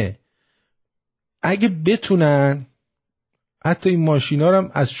اینه اگه بتونن حتی این ماشینا رو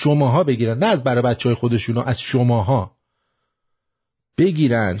هم از شماها بگیرن، نه از برای بچهای خودشون، از شماها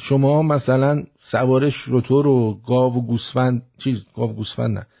بگیرن. شما مثلا سوار شتر و گاو و گوسفند، گاو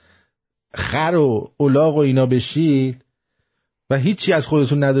گوسفند نه، خر و الاغ و اینا بشید و هیچی از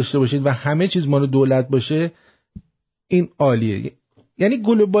خودتون نداشته باشید و همه چیز مال دولت باشه، این عالیه. یعنی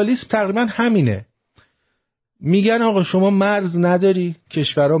گلوبالیسم تقریبا همینه. میگن آقا شما مرز نداری،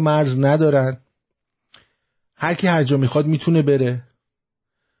 کشورها مرز ندارن، هر کی هر جا میخواد میتونه بره،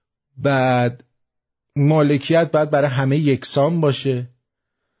 بعد مالکیت باید برای همه یکسان باشه.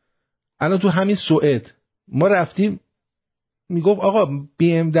 الان تو همین سوئد ما رفتیم، میگفت آقا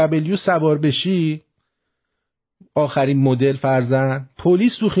BMW سوار بشی آخرین مدل فرزن،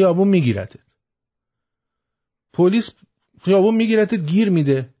 پلیس تو خیابون میگیرتت، پلیس خیابون میگیرتت، گیر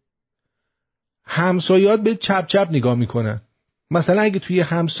میده، همسایه‌ات به چپ چپ نگاه میکنن. مثلا اگه توی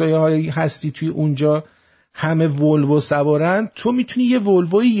همسایه هایی هستی توی اونجا همه ولوو سوارن، تو میتونی یه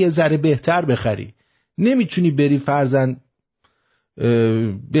ولووی یه ذره بهتر بخری، نمیتونی بری فرزن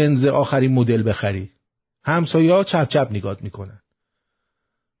بنز آخرین مدل بخری، همسایه ها چپ چپ نگاه میکنن.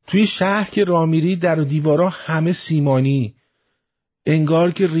 توی شهر که راه میری در و دیوارا همه سیمانی،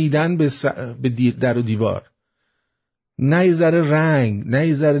 انگار که ریدن به در و دیوار، نه یه ذره رنگ، نه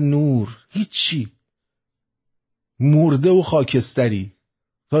یه ذره نور، هیچی، مرده و خاکستری.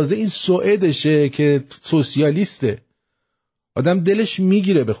 تازه این سوئدشه که سوسیالیسته، آدم دلش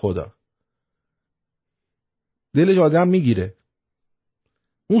میگیره، به خدا دلش آدم میگیره.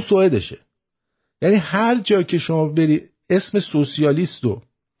 اون سوئدشه. یعنی هر جا که شما بری اسم سوسیالیست و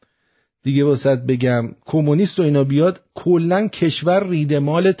دیگه واسط بگم کمونیست و اینا بیاد، کلن کشور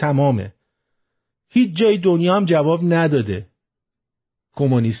ریدمال تمامه. هیچ جای دنیا هم جواب نداده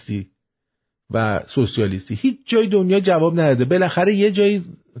کمونیستی و سوسیالیستی، هیچ جای دنیا جواب نداده. بالاخره یه جایی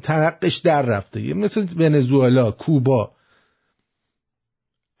ترقش در رفته، مثل ونزوئلا، کوبا.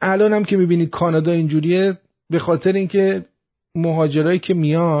 الان هم که میبینید کانادا اینجوریه، به خاطر اینکه مهاجرایی که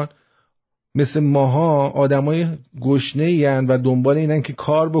میان مثل ماها آدمای گشنه‌ای ان و دنبال اینن که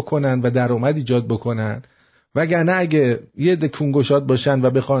کار بکنن و درآمد ایجاد بکنن، وگرنه اگه یه دکونگشاد باشن و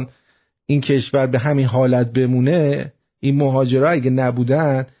بخوان این کشور به همین حالت بمونه، این مهاجرا اگه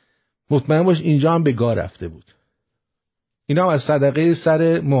نبودن مطمئن باش اینجا هم به گار رفته بود. اینا هم از صدقه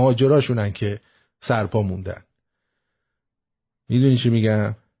سر مهاجراشونن که سرپا موندن. میدونی چی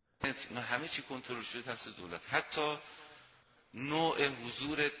میگم؟ همه چی کنترل شده توسط دولت. حتی نوع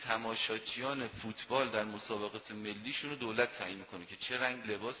حضور تماشاچیان فوتبال در مسابقات ملیشون رو دولت تعیین میکنه که چه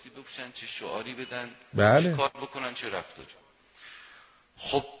رنگ لباسی بپوشن، چه شعاری بدن، بله. چه کار بکنن، چه رفتاری.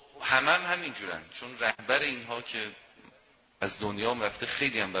 خب همه همینجورن، چون رهبر اینها که از دنیا هم رفته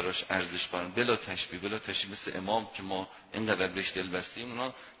خیلی هم براش ارزش قائلن، بلا تشبیه مثل امام که ما اینقدر بهش دل بستیم،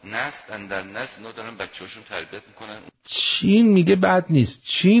 اونا نسل اندر نسل اینا دارن بچه‌هاشون تربیت میکنن. چین میگه بد نیست.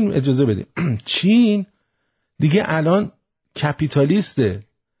 چین اجازه بدیم چین دیگه الان کپیتالیسته.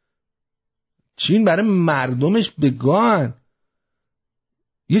 چین برای مردمش بگان.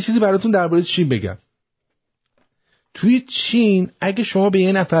 یه چیزی براتون درباره چین بگم. توی چین اگه شما به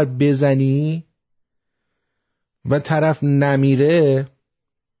یه نفر بزنی و طرف نمیره،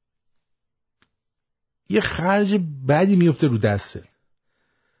 یه خرج بدی میفته رو دسته.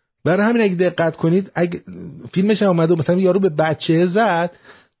 برای همین اگه دقت کنید، اگه فیلمش هم اومده مثلا یارو به بچه زد،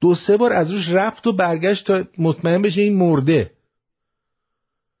 2-3 بار از روش رفت و برگشت تا مطمئن بشه این مرده.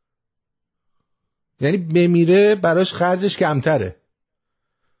 یعنی بمیره براش خرجش کمتره.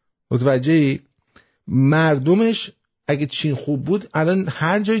 متوجهی؟ مردمش اگه چین خوب بود الان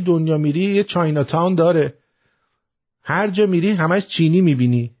هر جای دنیا میری یه چاینا تاون داره، هر جا میری همش چینی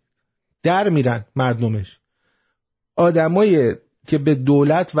میبینی، در میرن مردمش. آدمای که به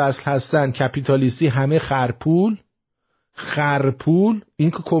دولت وصل هستن کپیتالیستی، همه خرپول.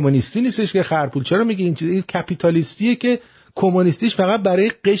 این که کمونیستی نیستش که خرپول. چرا میگه این چیز؟ این کپیتالیستیه که کمونیستیش فقط برای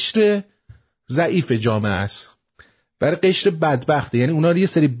قشر ضعیف جامعه است، برای قشر بدبخته. یعنی اونا رو یه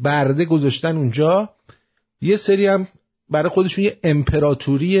سری برده گذاشتن اونجا، یه سری هم برای خودشون یه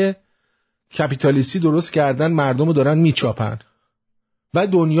امپراتوری کپیتالیستی درست کردن، مردم رو دارن میچاپن و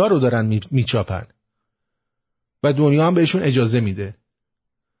دنیا رو دارن میچاپن و دنیا هم بهشون اجازه میده.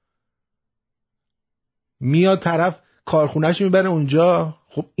 میاد طرف کارخونهش میبره اونجا.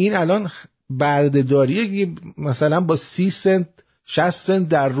 خب این الان بردهداریه که مثلا با 30 سنت 60 سنت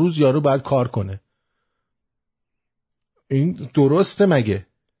در روز یارو باید کار کنه. این درسته مگه؟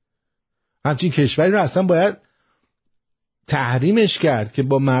 همچین کشوری رو اصلا باید تحریمش کرد که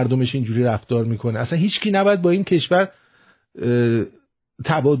با مردمش اینجوری رفتار میکنه. اصلا هیچکی نباید با این کشور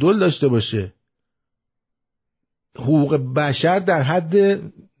تبادل داشته باشه. حقوق بشر در حد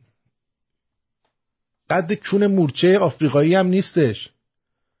قد کون مورچه آفریقایی هم نیستش.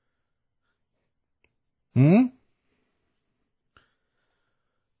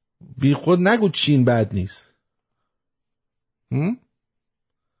 بی خود نگو چین بد نیست.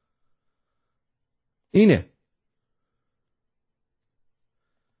 اینه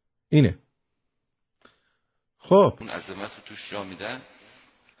خب اون عظمت رو توش جا میدن.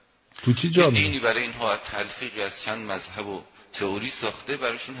 تو چی جا دینی برای اینها تلفیقی از چند مذهب و تئوری ساخته،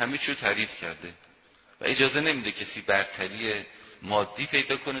 براشون همه چیو تعریف کرده و اجازه نمیده کسی برتری مادی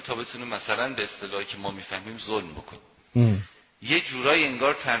پیدا کنه تا بتونه مثلا به اصطلاحی که ما میفهمیم ظلم بکنه. یه جورایی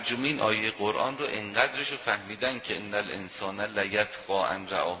انگار ترجمه این آیه قرآن رو انقدرشو فهمیدن که ان الانسان لیطغی ان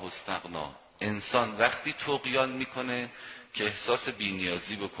رآه استغنا، انسان وقتی طغیان میکنه که احساس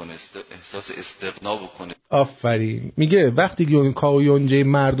بی‌نیازی بکنه، احساس استغنا بکنه. آفرین. میگه وقتی کایونجه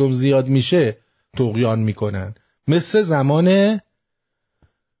مردم زیاد میشه طغیان میکنن، مثل زمان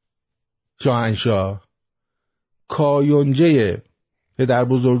شاهنشاه. کایونجه پدر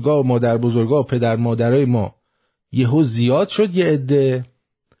بزرگا و مادر بزرگا و پدر مادرای ما یهو زیاد شد، یه عده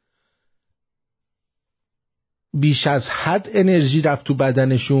بیش از حد انرژی رفت تو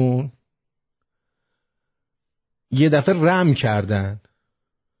بدنشون، یه دفعه رم کردن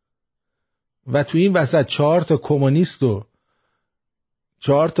و تو این وسط 4 تا کمونیست و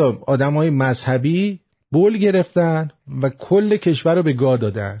 4 تا آدمای مذهبی بول گرفتن و کل کشور رو به گا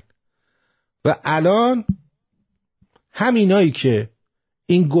دادن و الان همینایی که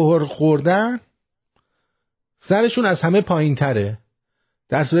این گوهر خوردن سرشون از همه پایین تره،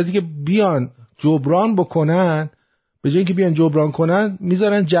 در صورتی که بیان جبران بکنن، به جای اینکه بیان جبران کنن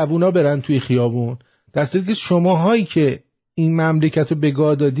میذارن جوونا برن توی خیابون، در صورتی که شماهایی که این مملکت رو به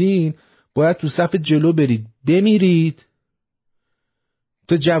گا دادین باید تو صف جلو برید بمیرید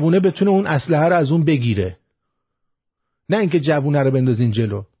تا جوونه بتونه اون اسلحه رو از اون بگیره، نه اینکه جوونه رو بندازین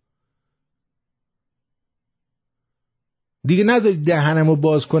جلو. دیگه نذارید دهنمو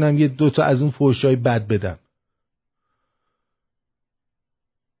باز کنم یه دوتا از اون فحشای بد بدم.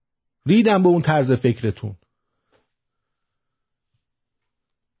 ریدم به اون طرز فکرتون.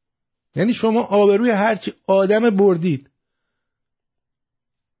 یعنی شما آبروی هرچی آدم بردید،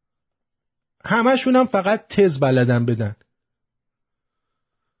 همشون هم فقط تز بلدن بدن.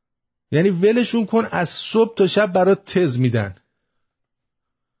 یعنی ولشون کن، از صبح تا شب برات تز میدن.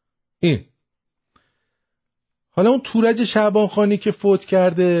 این حالا اون تورج شعبانخانی که فوت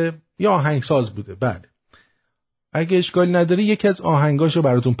کرده یا آهنگساز بوده، بله، اگه اشکالی نداره یکی از آهنگاشو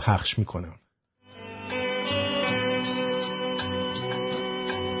براتون پخش میکنم.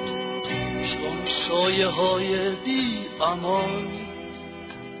 چون سایه های بی امان،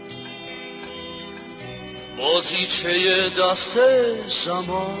 بازیچه دست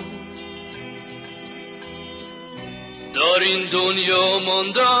زمان، در این دنیا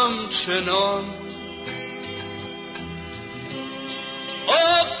ماندم چنان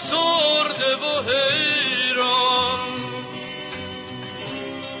افسرده و حیران،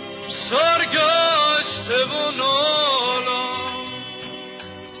 سرگشته و نالان،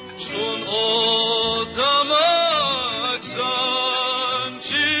 چون آدمک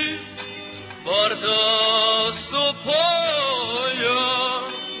زنجیر بر دست و پایم،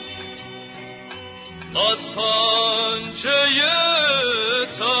 از پنجه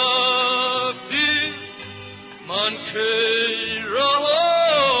تقدیر من کی رهایم.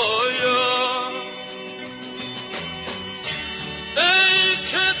 ای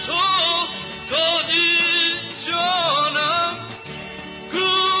که تو دادی جانم،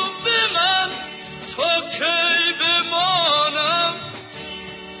 گو به من تا کی بمانم،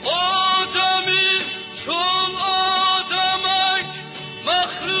 آدمی چو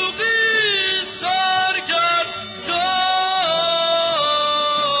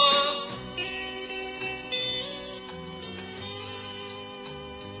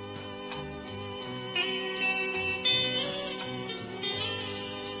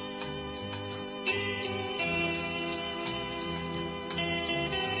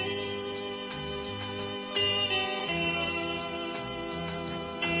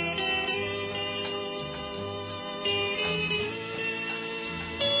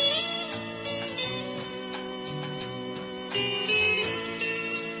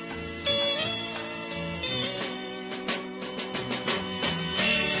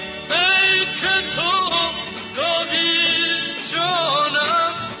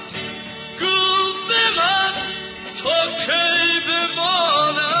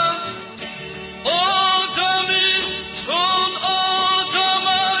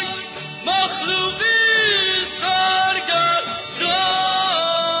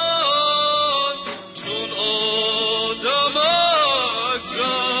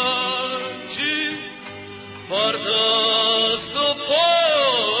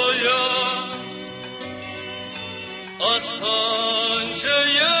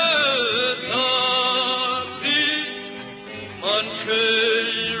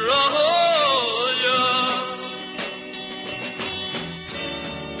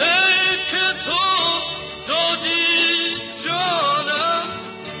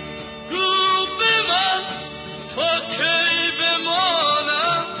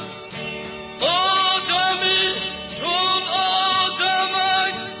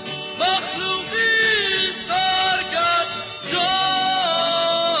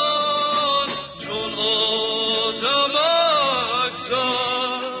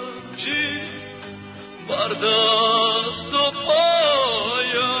دست و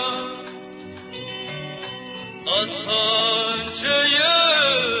پایم از پنجه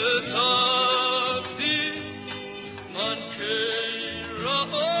تقدیر من کی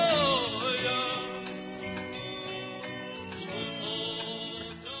رهایم.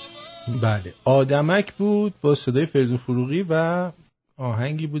 بله، آدمک بود با صدای فریدون فروغی و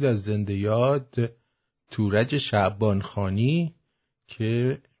آهنگی بود از زنده یاد تورج شعبانخانی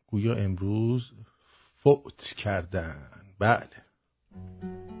که گویا امروز فوت کردن. بله،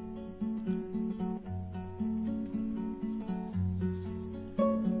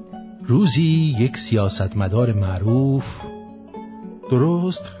 روزی یک سیاستمدار معروف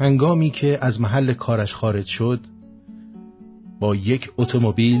درست هنگامی که از محل کارش خارج شد با یک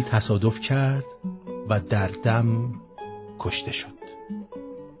اتومبیل تصادف کرد و در دم کشته شد.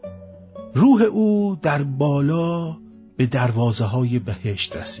 روح او در بالا به دروازه‌های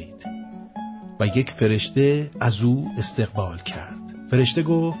بهشت رسید و یک فرشته از او استقبال کرد. فرشته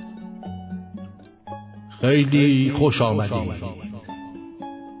گفت: خیلی خوش آمدید.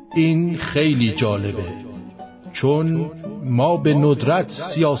 این خیلی جالبه، چون ما به ندرت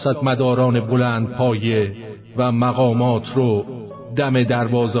سیاستمداران بلند پایه و مقامات رو دم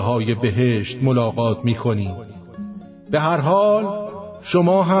دروازه‌های بهشت ملاقات می‌کنیم. به هر حال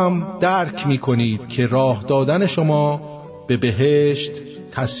شما هم درک می‌کنید که راه دادن شما به بهشت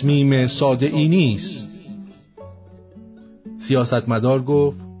تصمیم ساده ای نیست. سیاستمدار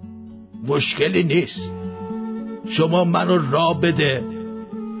گفت: مشکلی نیست، شما منو راه بده،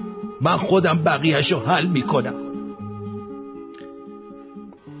 من خودم بقیه‌شو حل می‌کنم.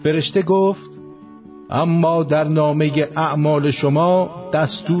 فرشته گفت: اما در نامه اعمال شما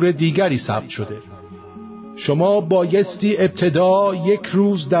دستور دیگری ثبت شده. شما بایستی ابتدا 1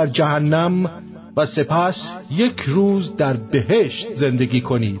 روز در جهنم و سپس 1 روز در بهشت زندگی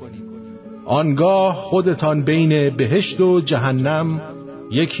کنید. آنگاه خودتان بین بهشت و جهنم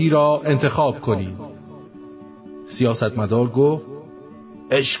یکی را انتخاب کنید. سیاستمدار گفت: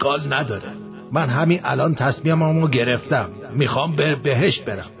 اشکال نداره، من همین الان تصمیممو گرفتم، میخوام به بهشت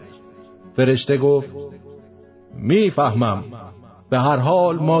برم. فرشته گفت: میفهمم، به هر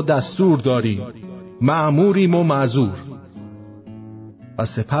حال ما دستور داریم، مأموریم و معذور. و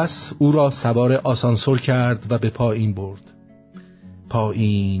سپس او را سوار آسانسور کرد و به پایین برد.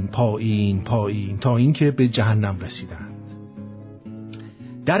 پایین پایین پایین تا اینکه به جهنم رسیدند.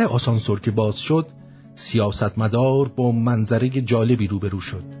 در آسانسور که باز شد، سیاستمدار با منظره جالبی روبرو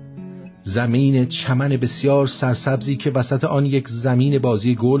شد. زمین چمن بسیار سرسبزی که وسط آن یک زمین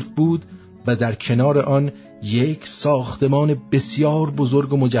بازی گلف بود و در کنار آن یک ساختمان بسیار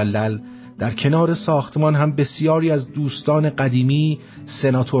بزرگ و مجلل. در کنار ساختمان هم بسیاری از دوستان قدیمی،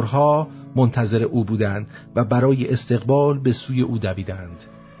 سناتورها منتظر او بودند و برای استقبال به سوی او دویدند.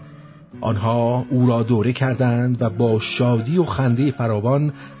 آنها او را دوره کردند و با شادی و خنده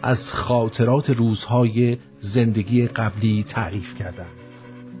فراوان از خاطرات روزهای زندگی قبلی تعریف کردند.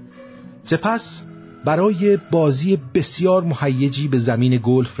 سپس برای بازی بسیار مهیجی به زمین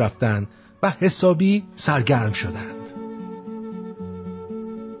گلف رفتند و حسابی سرگرم شدند.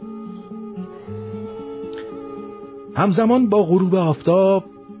 همزمان با غروب آفتاب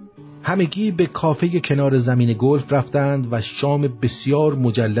همگی به کافه کنار زمین گلف رفتند و شام بسیار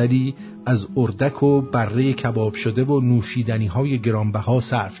مجللی از اردک و بره کباب شده و نوشیدنی‌های گرانبها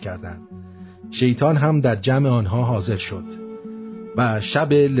صرف کردند. شیطان هم در جمع آنها حاضر شد و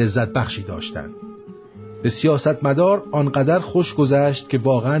شب لذت بخشی داشتند. به سیاستمدار آنقدر خوش گذشت که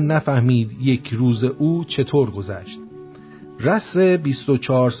واقعا نفهمید 1 روز او چطور گذشت. رسم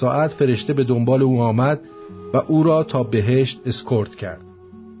 24 ساعت فرشته به دنبال او آمد و او را تا بهشت اسکورت کرد.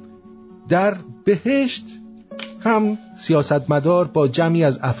 در بهشت هم سیاستمدار با جمعی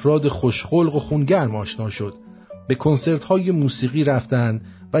از افراد خوشخلق و خونگرم آشنا شد. به کنسرت‌های موسیقی رفتند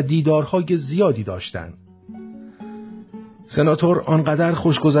و دیدارهای زیادی داشتند. سناتور آنقدر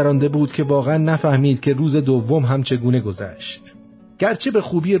خوشگذرانده بود که واقعا نفهمید که روز دوم هم چگونه گذشت. گرچه به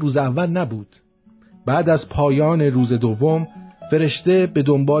خوبی روز اول نبود. بعد از پایان روز دوم فرشته به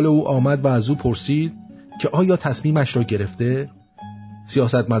دنبال او آمد و از او پرسید که آیا تصمیمش را گرفته؟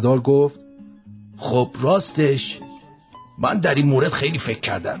 سیاستمدار گفت: خب راستش من در این مورد خیلی فکر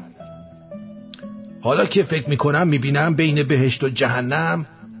کردم. حالا که فکر میکنم میبینم بین بهشت و جهنم،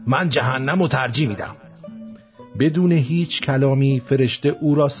 من جهنم رو ترجیح میدم. بدون هیچ کلامی فرشته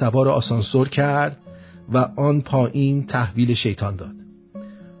او را سوار آسانسور کرد و آن پایین تحویل شیطان داد.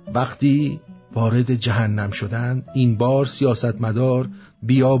 وقتی وارد جهنم شدند، این بار سیاستمدار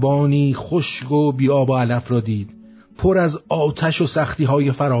بیابانی خشک و بیاب و علف را دید، پر از آتش و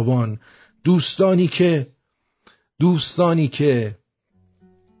سختی‌های فراوان. دوستانی که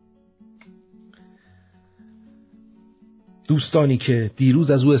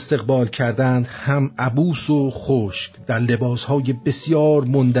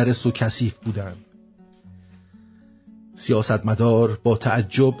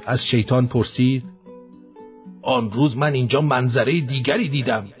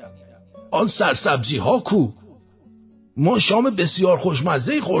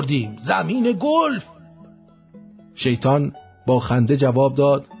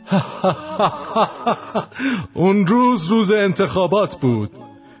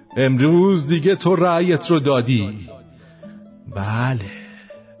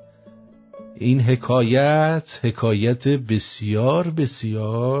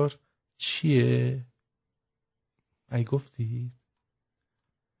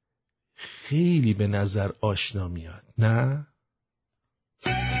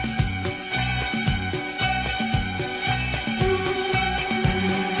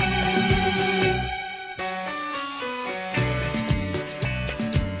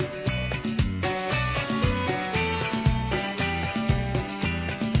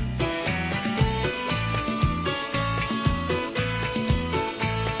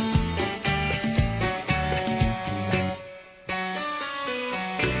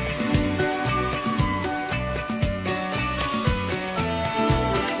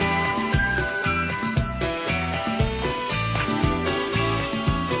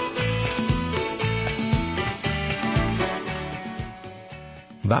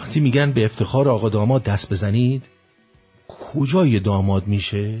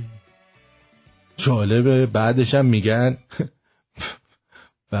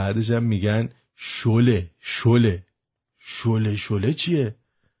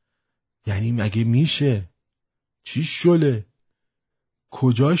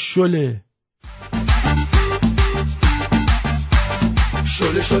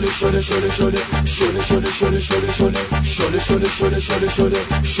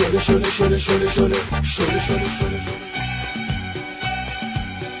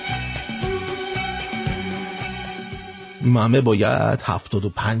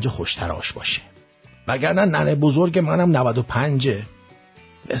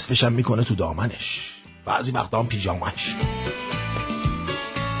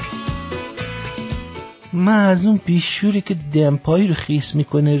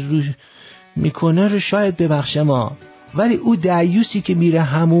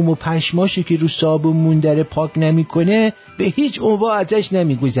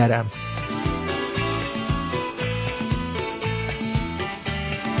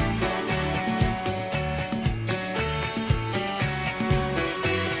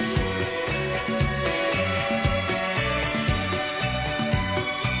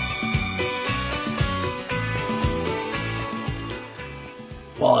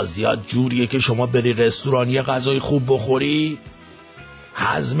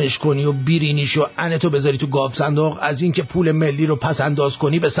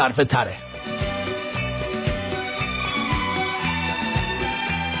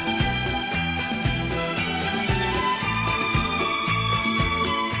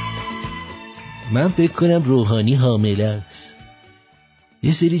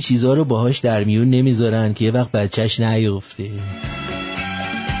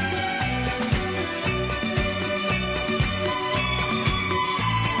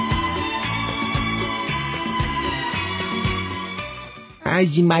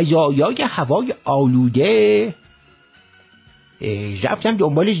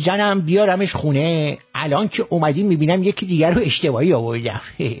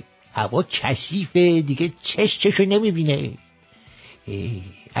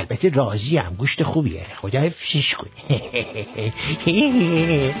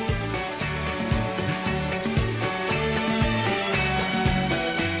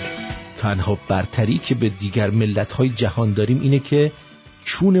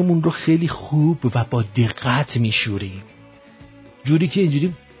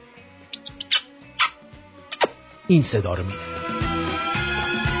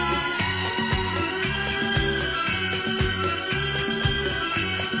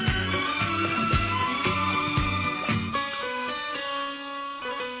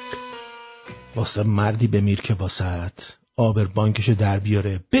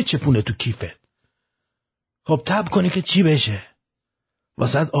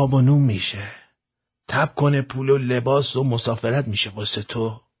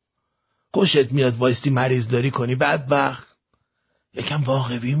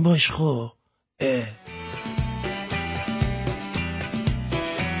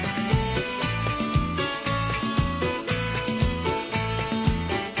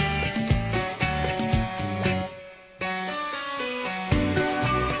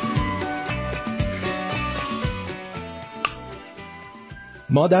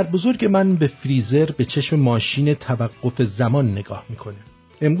مادر بزرگ من به فریزر به چشم ماشین توقف زمان نگاه میکنه.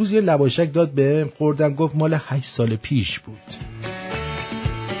 امروز یه لواشک داد بهم، خوردم، گفت مال 8 سال پیش بود.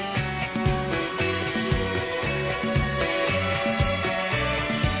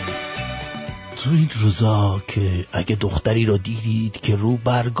 تو این روزا که اگه دختری رو دیدید که رو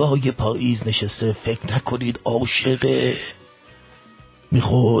برگای پاییز نشسته، فکر نکنید عاشقه،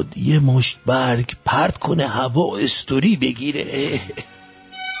 میخواد یه مشت برگ پرت کنه هوا استوری بگیره.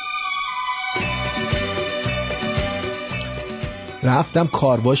 رفتم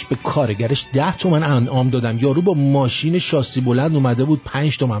کارواش، به کارگرش 10 تومن انعام دادم. یارو با ماشین شاسی بلند اومده بود،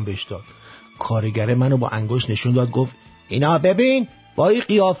 5 تومن بهش داد. کارگر منو با انگشت نشون داد، گفت اینا ببین با این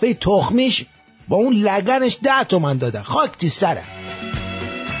قیافه تخمیش با اون لگنش 10 تومن داده، خاک تو سره.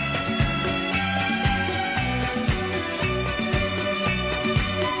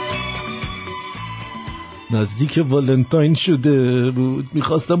 نزدیک والنتاین شده بود،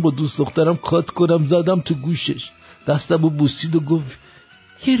 میخواستم با دوست دخترم کات کنم، زدم تو گوشش، دستمو بوسید و گفت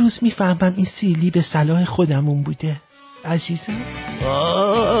یه روز میفهمم این سیلی به صلاح خودمون بوده عزیزم.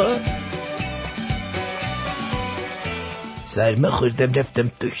 سرمه خوردم،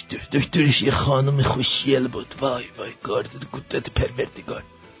 رفتم دکترش یه خانم خوشیل بود. وای وای گاردن قدرت پروردگار.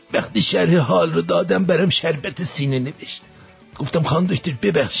 وقتی شرح حال رو دادم برام شربت سینه نوشت. گفتم خانم دکتر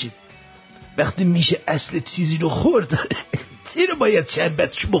ببخشید، وقتی میشه اصل چیزی رو خورد چرا باید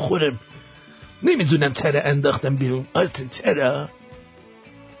شربتشو بخورم؟ نمیدونم، تره انداختم بیرون. آرتن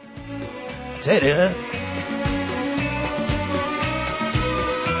تره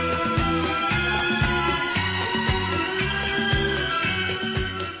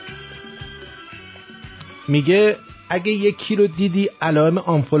میگه اگه یکی رو دیدی علائم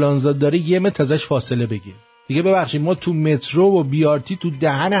آنفولانزا داره، 1 متر ازش فاصله بگیر. دیگه ببخشید ما تو مترو و بیارتی تو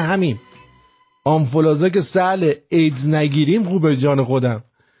دهن همیم. آنفولانزا که سهل، ایدز نگیریم خوبه.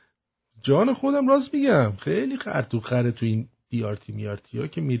 جان خودم راست میگم، خیلی خره تو این بیارتی ها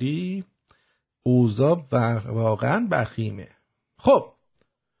که میری، اوضاع واقعا بخیمه. خب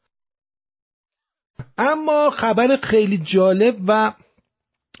اما خبر خیلی جالب و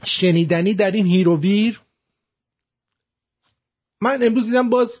شنیدنی در این هیروویر، من امروز دیدم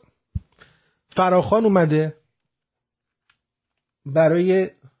باز فراخوان اومده برای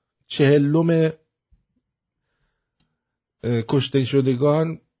 40م کشته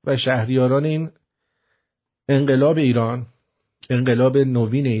شدگان و شهریاران این انقلاب ایران، انقلاب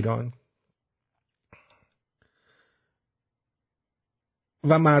نوین ایران،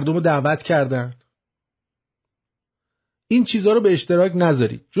 و مردم رو دعوت کردن این چیزها رو به اشتراک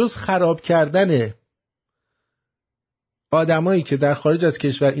نذارید. جز خراب کردن آدمایی که در خارج از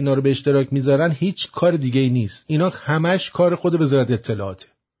کشور اینا رو به اشتراک میذارن هیچ کار دیگه ای نیست. اینا همش کار خود وزارت اطلاعاته.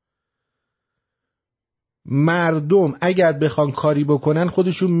 مردم اگر بخوان کاری بکنن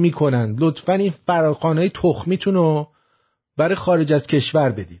خودشون میکنن. لطفاً این فراخوانهای تخمیتون رو برای خارج از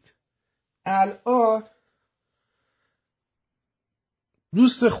کشور بدید. الان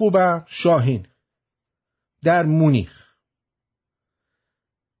دوست خوبم شاهین در مونیخ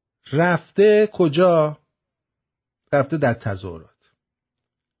رفته کجا؟ رفته در تظاهرات،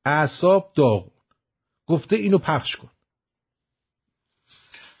 اعصاب داغون، گفته اینو پخش کن.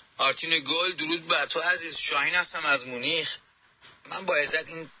 آرتین گل، درود بر تو عزیز. شاهین هستم از مونیخ. من با عزت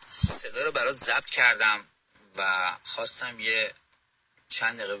این صدا رو برات ضبط کردم و خواستم یه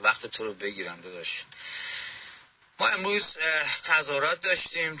چند دقیقه وقت تو رو بگیرم داداش. ما امروز تظاهرات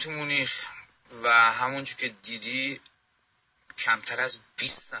داشتیم تو مونیخ و همونجور که دیدی کمتر از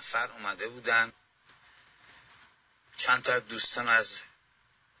 20 نفر اومده بودن. چند تا دوستان از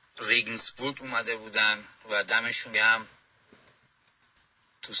ریگنسبورگ اومده بودن و دمشون گرم.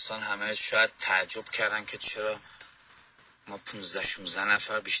 دوستان همه شاید تعجب کردن که چرا ما 15-16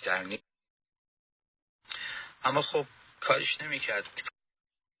 نفر بیشتر نیست، اما خب کارش نمی‌کرد.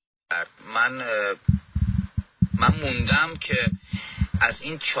 من موندم که از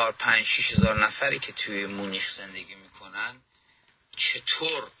این 4-5-6 هزار نفری که توی مونیخ زندگی میکنن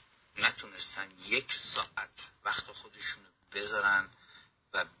چطور نتونستن 1 ساعت وقت خودشون بذارن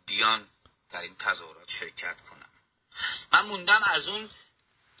و بیان در این تظاهرات شرکت کنن. من موندم از اون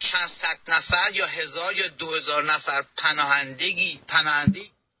چند صد نفر یا 1000 یا 2000 نفر پناهندگی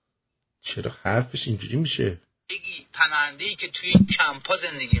چرا حرفش اینجوری میشه؟ پناهنده‌ای که توی این کمپ‌ها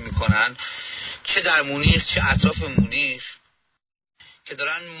زندگی میکنن، چه در مونیخ چه اطراف مونیخ، که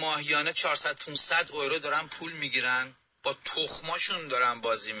دارن ماهیانه 400-500 یورو دارن پول میگیرن، با تخماشون دارن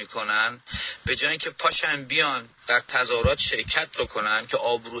بازی میکنن، به جای اینکه پاشن بیان در تظاهرات شرکت بکنن که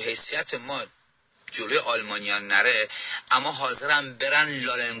آبرو حیثیت ما جلوی آلمانیان نره، اما حاضرم برن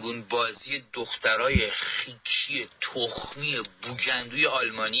لالنگون بازی دخترای خیکی تخمی بوگندوی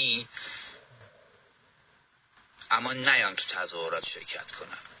آلمانی، اما نیان تو تظاهرات شرکت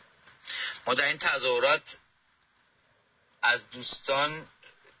کنن. ما در این تظاهرات از دوستان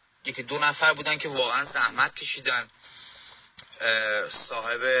یکی 2 نفر بودن که واقعا زحمت کشیدن.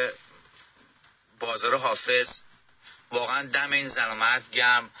 صاحب بازار حافظ واقعا دم این زن و مرد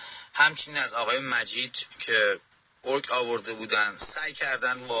گرم، همچنین از آقای مجید که ارگ آورده بودن، سعی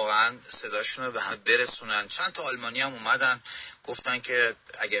کردن واقعا صداشون رو به هم برسونن. چند تا آلمانی هم اومدن گفتن که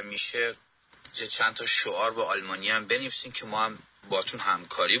اگه میشه چند تا شعار به آلمانی هم بنویسین که ما هم باتون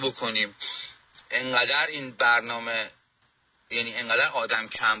همکاری بکنیم. انقدر این برنامه، یعنی انقدر آدم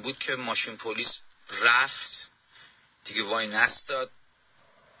کم بود که ماشین پلیس رفت دیگه، وای نستاد.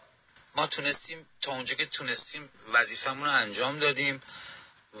 ما تونستیم تا اونجا که تونستیم وظیفمون رو انجام دادیم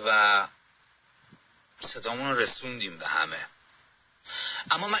و صدامون رو رسوندیم به همه.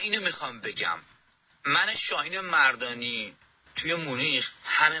 اما من اینو میخوام بگم، من شاهین مردانی توی مونیخ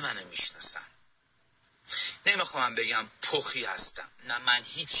همه منو میشناسن. نمیخوام بگم پخی هستم، نه من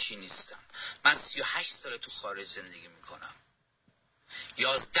هیچی نیستم. من 38 سال تو خارج زندگی میکنم.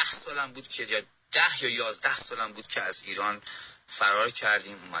 11 سالم بود که 10 یا 11 سالم بود که از ایران فرار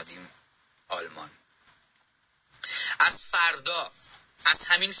کردیم اومدیم آلمان. از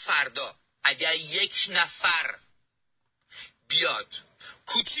همین فردا اگر یک نفر بیاد،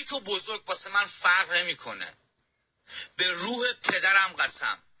 کوچیک و بزرگ واسه من فرق نمیکنه، به روح پدرم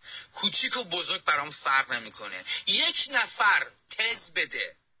قسم، کوچیک و بزرگ برام فرق نمیکنه، یک نفر تز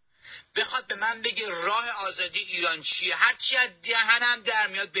بده بخواد به من بگه راه آزادی ایران چیه، هرچی از دهنم در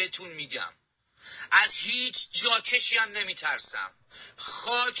میاد بهتون میگم. از هیچ جاکشی هم نمیترسم.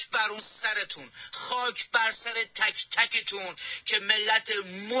 خاک بر اون سرتون، خاک بر سر تک تکتون که ملت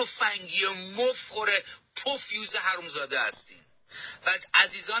مفنگی مفخوره پفیوز حرومزاده هستین. و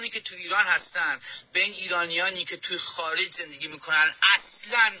عزیزانی که تو ایران هستن به این ایرانیانی که توی خارج زندگی میکنن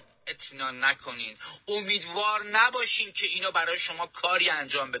اصلاً اطمینان نکنین، امیدوار نباشین که اینا برای شما کاری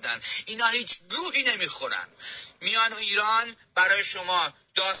انجام بدن. اینا هیچ گوهی نمیخورن. میان ایران برای شما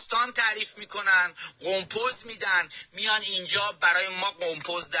داستان تعریف میکنن، قمپوز میدن، میان اینجا برای ما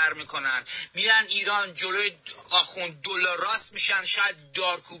قمپوز در میکنن. میرن ایران جلوی آخوند دلار راست میشن، شاید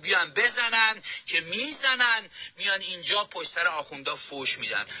دارکوبی هم بزنن که میزنن، میان اینجا پشت سر آخوندا فوش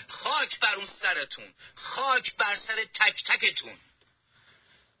میدن. خاک بر اون سرتون، خاک بر سر تک تکتون.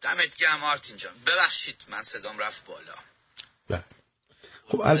 دمت گرم آرتین جان، ببخشید من صدام رفت بالا.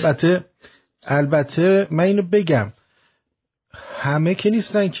 خب البته من اینو بگم، همه که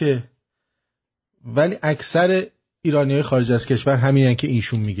نیستن که، ولی اکثر ایرانیای خارج از کشور همینن که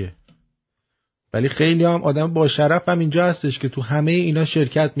ایشون میگه. ولی خیلی هم آدم با شرف هم اینجا هستش که تو همه اینا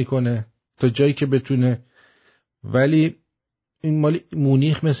شرکت میکنه تا جایی که بتونه. ولی این مالی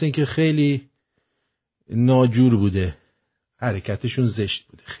مونیخ مثل این که خیلی ناجور بوده، حرکتشون زشت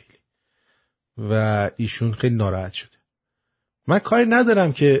بوده خیلی و ایشون خیلی ناراحت شده. من کاری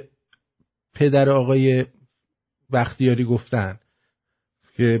ندارم که پدر آقای بختیاری گفتن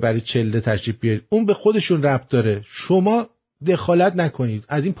که برای چله تشریف بیارید، اون به خودشون ربط داره. شما دخالت نکنید،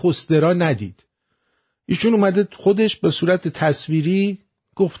 از این پوسترها ندید. ایشون اومده خودش به صورت تصویری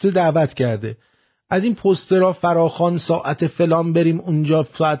گفته دعوت کرده، از این پوسترها فراخوان ساعت فلان بریم اونجا،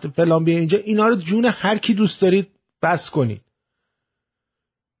 ساعت فلان بیاین اینجا، اینا رو جون هر کی دوست دارید بس کنید.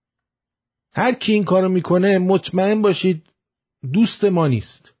 هر کی این کارو میکنه مطمئن باشید دوست ما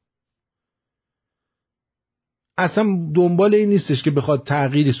نیست. اصلا دنبال این نیستش که بخواد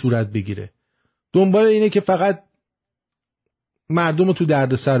تغییری صورت بگیره، دنبال اینه که فقط مردم رو تو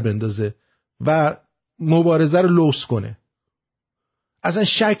دردسر بندازه و مبارزه رو لوس کنه. اصلا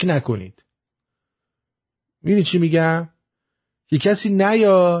شک نکنید. میدونی چی میگم؟ یه کسی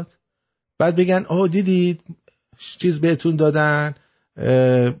نیاد بعد بگن آه دیدید چیز بهتون دادن،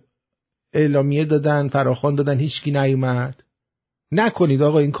 اعلامیه دادن، فراخوان دادن، هیچکی نیومد. نکنید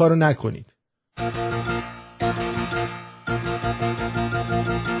آقا، این کارو نکنید.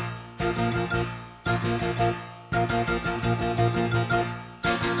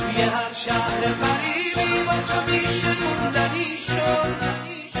 توی هر شهر غریبی با تو میشه موندنی شد،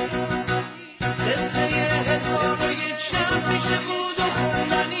 قصه 1001 شب میشه بود و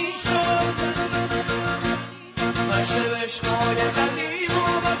خوندنی شد، مشتبشهای قدیم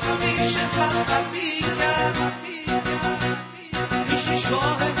و با تو میشه خطی کرد، میشه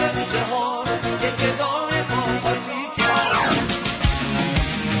شاهد افتهار یک ادای باقاتی کرد.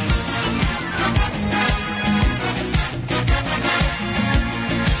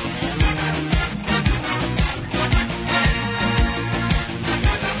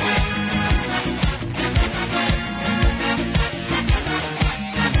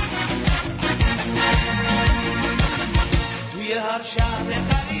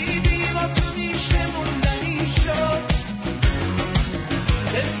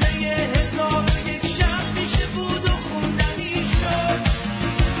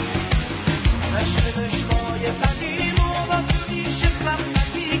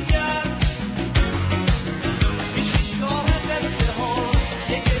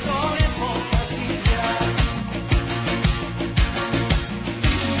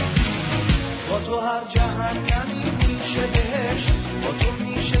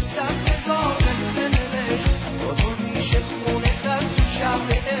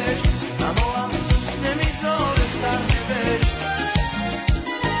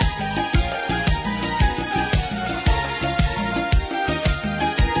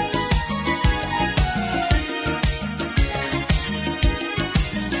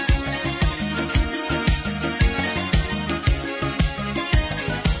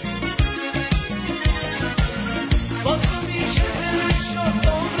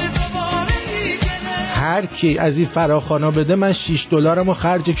 هر کی از این فراخوانا بده من $6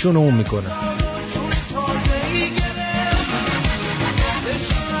 خرج چون اون میکنم.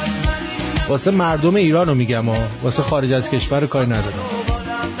 واسه مردم ایرانو میگم واسه خارج از کشور کاری ندارم.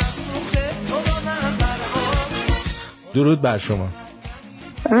 درود بر شما.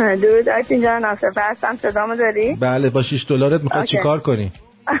 درود آرتین جان، آصفه هستم. صدامو داری؟ بله. با $6 میخواد چیکار کنی؟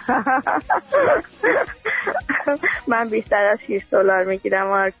 من بیشتر از $6 میگیرم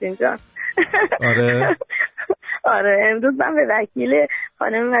آرتین جان. آره آره. امروز من به وکیل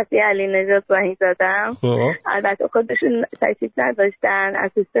خانم مسیح علی نژاد زنگ زدم. البته خودشون تشریف نداشتن،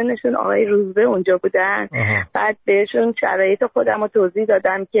 اسیستنشون آقای روزبه اونجا بودن. بعد بهشون شرایط خودم رو توضیح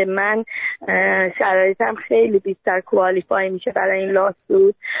دادم که من شرایطم خیلی بیشتر کوالیفای میشه برای این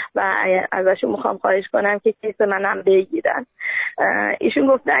لاسود و ازشون میخوام خواهش کنم که کیس منم بگیرن. ایشون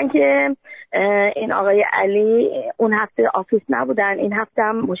گفتن که این آقای علی اون هفته آفیس نبودن، این هفته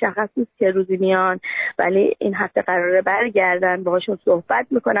هم مشخص نیست که روزی میان، ولی این هفته قراره برگردن، باهاشون صحبت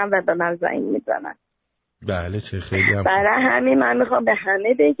میکنم و به من زنگ میزنن. بله چه خیلی هم برای همین من میخوام به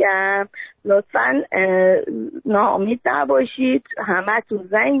همه بگم لطفاً ناامید نباشید، همه‌تون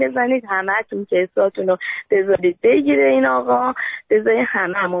زنگ بزنید، همه‌تون کیساتون رو بذارید بگیره این آقا، بذارید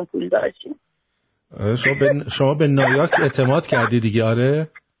هممون پول داشتیم. شما به نایاک اعتماد کردی دیگه؟ آره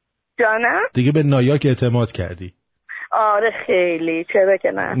جانم؟ دیگه به نایاک اعتماد کردی؟ آره خیلی، چرا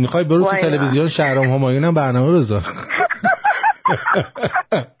که نه. میخوای برو تو تلویزیون شهرام همایون هم برنامه بذار.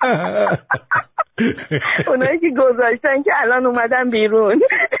 اونایی که گذاشتن که الان اومدن بیرون.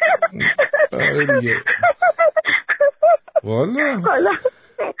 آره دیگه. والا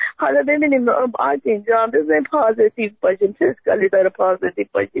حالا ببینیم آرتین جان، بزنیم پازیتیو باشیم. چه اشکالی داره پازیتیو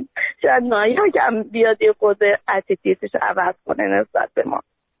باشیم؟ شاید نایاک هم بیاد یه خود اتیتیودش عوض کنه نسبت به ما.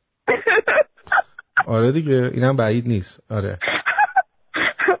 آره دیگه، اینم بعید نیست. آره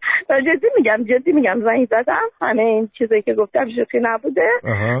جدی میگم زنگ زدم، همه این چیزایی که گفتم شوخی نبوده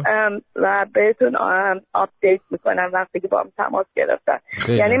و بهتون آپدیت میکنم وقتی که با هم تماس گرفتن.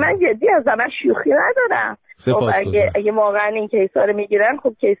 یعنی من جدی از همه شوخی ندارم. خب اگه واقعا این کیسا رو میگیرن،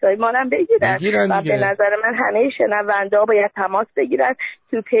 خب کیسای ما هم بگیرن و به نظر من همه شنونده ها باید تماس بگیرن.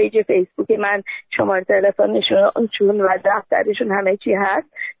 تو پیج فیسبوک من شماره تلفنشون و دفترشون همه چی هست،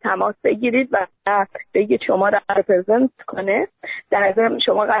 تماس بگیرید و بگید شما رو رپرزنت کنه. در ضمن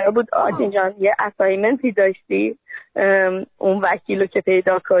شما قرار بود آرتین جان یه اسایمنتی داشتی، اون وکیلو که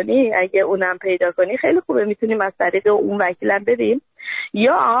پیدا کنی، اگه اونم پیدا کنی خیلی خوبه، میتونیم از طریق اون وکیلم بریم.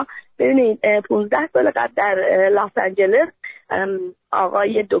 یا ببینید 15 سال قبل در لس آنجلس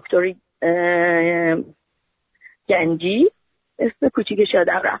آقای دکتر گنجی، اسم کوچیکش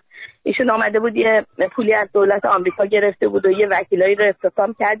یادم رفت، ایشون آمده بود یه پولی از دولت آمریکا گرفته بود و یه وکیلایی رو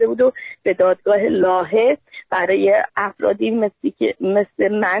استخدام کرده بود و به دادگاه لاهه برای افرادی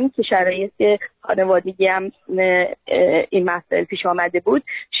مثل من که شرایط خانوادگی هم این مسئله پیش آمده بود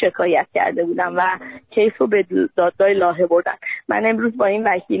شکایت کرده بودم و کیس رو به دادگاه لاهه بردن. من امروز با این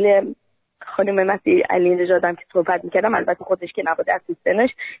وکیل خانم مسیح علی نژادم که صحبت میکردم، البته خودش که نبوده اسیستنش،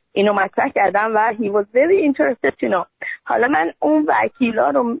 اینو مطرح کردم و he was very interested to know. حالا من اون وکیلا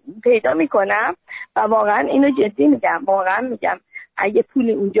رو پیدا میکنم و واقعا اینو جدی میگم، اگه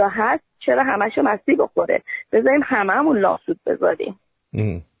پولی اونجا هست چرا همشو مسیح بخوره؟ بذاریم هممون لاسود بذاریم.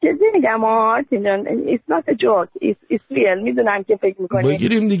 جدی میگم آرتین جان، it's not a joke, it's real. میدونم که فکر میکنی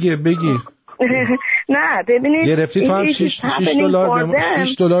بگیریم دیگه، بگیر. نه ببینید گرفتی تو هم $6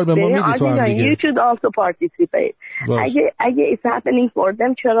 به ما میدی تو هم دیگه. You should also participate. اگه it's happening for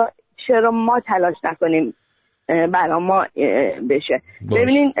them چرا ما تلاش نکنیم برای ما بشه؟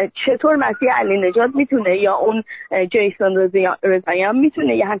 ببینین چطور مسیح علی نژاد میتونه یا اون جیسون رضاییان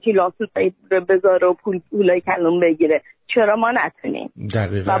میتونه یه همچین لاسود بذاره و پولای کلون بگیره، چرا ما نتونیم؟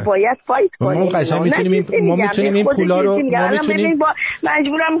 دقیقاً. و باید فایت کنیم. ما میتونیم این پولا رو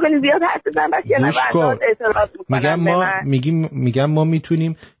مجبورم میکنی زیاد حرف بزنم بس یه نفر اعتراض میگم ما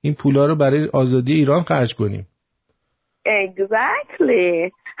میتونیم این پولا رو برای آزادی ایران خرج کنیم.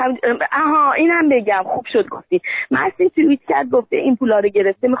 Exactly. اینم بگم، خوب شد گفتی. مسیح توییت کرد گفته این پولا رو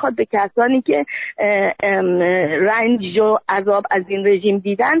گرفته میخواد به کسانی که رنج و عذاب از این رژیم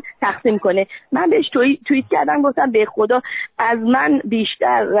دیدن تقسیم کنه. من بهش توییت کردم گفتم به خدا از من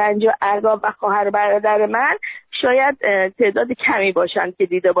بیشتر رنج و عذاب و خواهر برادر من شاید تعداد کمی باشن که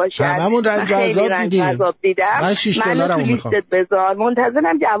دیده باشن. هممون رنج و عذاب دیدم. من $6 میخوام. بذار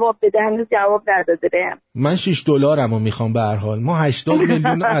منتظرم جواب بده، هنوز جواب نداده بهم. من $6 میخوام. به هر حال ما 80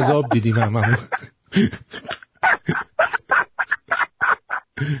 میلیون عذاب دیدیم هممون.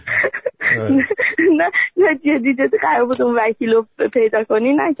 نه جدی قرار بود اون وکیل رو پیدا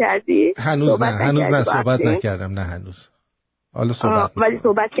کنی، نکردی؟ هنوز نه صحبت نکردم. نه هنوز. حالا صحبت ولی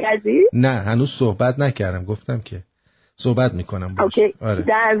صحبت کردی؟ نه هنوز صحبت نکردم، گفتم که صحبت میکنم باش. اوکی. آره.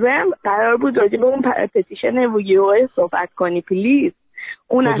 در ضمن قرار بود راجع به اون پتیشن ویو صحبت کنی پلیز.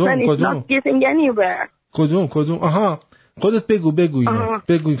 اون اصلا it's not getting anywhere. کدوم؟ آها خودت بگو اینا.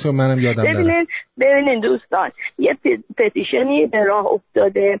 بگو که منم یادم نره. ببینین دوستان، یه پتیشنی به راه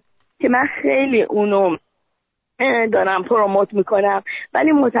افتاده که من خیلی اونو دارم پروموت میکنم،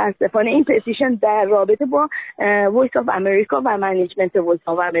 ولی متاسفانه این پتیشن در رابطه با وایس آف امریکا و منیجمنت وایس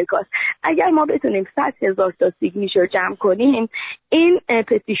آف امریکا است. اگر ما بتونیم 100,000 تا سیگنیچر جمع کنیم، این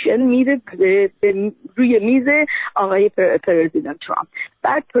پتیشن میره روی میز آقای پرزیدنت ترامپ.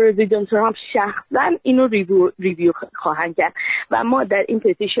 بعد پرزیدنت ترامپ شخصا اینو ریویو خواهند کرد و ما در این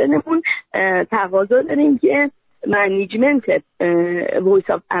پتیشنمون تقاضا داریم که منیجمنت وایس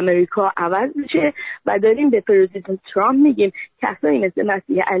آف امریکا عوض بشه و داریم به پرزیدنت ترامپ میگیم کسایی مثل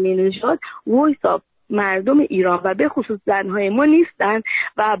مسیح علی نژاد وایس آف مردم ایران و به خصوص زنهای ما نیستن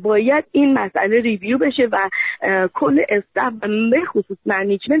و باید این مسئله ریویو بشه و کل استاف به خصوص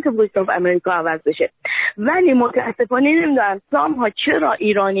منیجمنت وایس آف امریکا عوض بشه. ولی متاسفانه نمیدونم سام ها چرا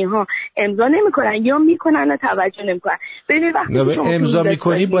ایرانی ها امضا نمیکنن یا میکنن و توجه نمیکنن. ببین وقتی امضا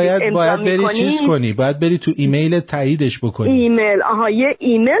میکنی باید بری چیز کنی، باید بری تو ایمیل تاییدش بکنی. یه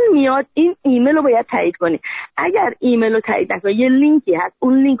ایمیل میاد، این ایمیل رو باید تایید کنی. اگر ایمیل رو تایید نکنی یه لینکی هست،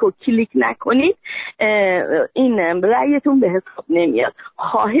 اون لینک رو کلیک نکنید این رأیتون به حساب نمیاد.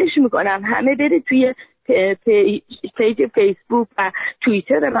 خواهش میکنم همه برید توی پیج فیسبوک و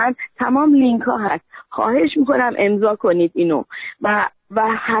توییتر من، تمام لینک ها هست. خواهش میکنم امضا کنید اینو و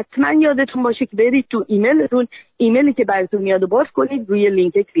حتما یادتون باشه که برید تو ایمیلتون، ایمیلی که براتون میاد باز کنید، روی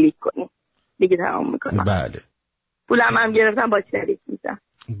لینک کلیک کنید. دیگه تمام میکنم. بله. پولم هم گرفتم با شریک میدم.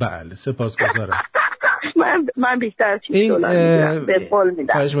 بله سپاسگزارم. من بیشتر $6 میدم به پول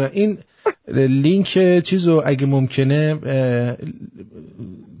میدم. این لینک چیزو اگه ممکنه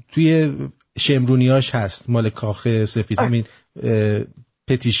توی شمرونیاش هست، مال کاخ سفید، همین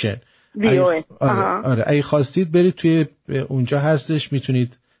پتیشن. آره اگه خواستید برید توی اونجا هستش،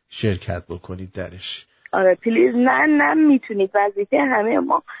 میتونید شرکت بکنید درش. آره پلیز نه میتونید، وظیفه همه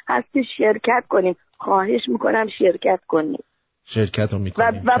ما هست که شرکت کنیم. خواهش میکنم شرکت کنید. شرکت رو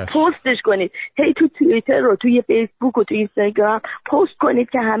میکنیم و پستش کنید. تو توییتر رو، توی فیسبوک و توی اینستاگرام پست کنید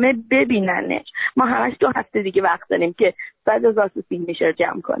که همه ببیننش. ما همش 2 هفته دیگه وقت داریم که 100,000 سیگنیچر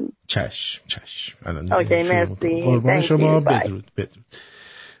جمع کنیم. چشم. اوکی مرسی. قربان شما. بدرود.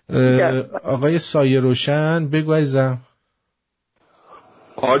 آقای سایه روشن بگو عزیزم.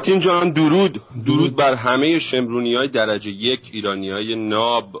 آرتین جان درود بر همه شمرونی‌های درجه 1 ایرانی‌های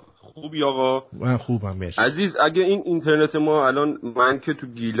ناب. خوبی آقا؟ من خوبم مرسی. عزیز اگه این اینترنت ما الان، من که تو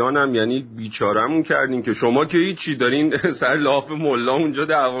گیلانم، یعنی بیچاره‌مون کردین که شما که هیچی دارین سر لاف ملا اونجا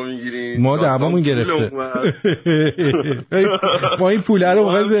دعوا میگیرین. ما دعوامون گرفته. ما این پوله رو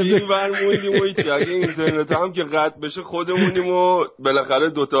واقعا زنده برموندیم و هیچی. اگه اینترنت هم که قطع بشه خودمونیم و بالاخره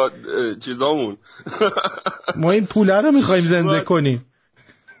 2 تا چیزامون. ما این پوله رو می‌خوایم زنده کنیم.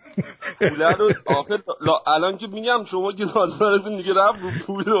 پوله رو آخر الان که میگم شما که نازدارتون دیگه رفت رو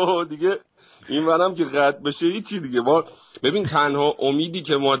پول و دیگه این ورم که قطع بشه هیچی دیگه. ما ببین تنها امیدی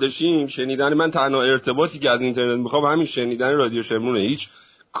که ما داشتیم شنیدن، من تنها ارتباطی که از اینترنت میخوام همین شنیدن رادیو شمرونه. هیچ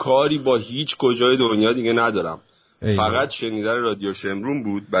کاری با هیچ کجای دنیا دیگه ندارم. فقط شنیدن رادیو شمرون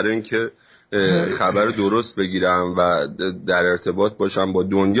بود برای اینکه خبر درست بگیرم و در ارتباط باشم با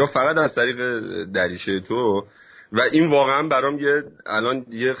دنیا، فقط از طریق دریچه تو. و این واقعا برام الان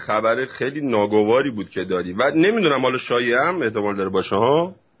یه خبر خیلی ناگواری بود که دادی و نمیدونم حالا شایعه هم احتمال داره باشه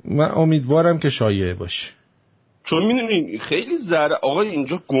ها. من امیدوارم که شایعه باشه، چون میدونی خیلی آقا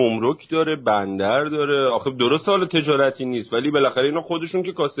اینجا گمرک داره، بندر داره. آخه درست حالا تجارتی نیست ولی بالاخره اینا خودشون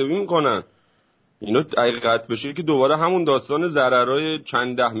که کاسبی میکنن. اینا حقیقت بشه که دوباره همون داستان ضررهای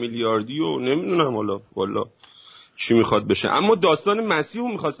چند 10 میلیاردی و نمیدونم حالا والا چی میخواد بشه. اما داستان مسیح رو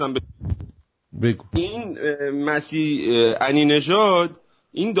میخواستم بگو. این مسیح علی نژاد،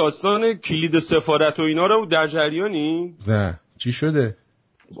 این داستان کلید سفارت و اینا رو در جریانی؟ نه چی شده؟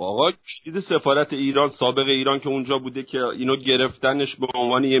 آقا کلید سفارت ایران، سابق ایران که اونجا بوده که اینو گرفتنش به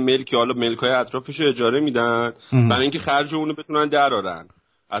عنوان یه ملک، حالا ملکای اطرافش اجاره میدن برای اینکه خرج اونو بتونن درارن.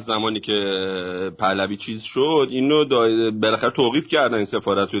 از زمانی که پهلوی چیز شد اینو بالاخره توقیف کردن این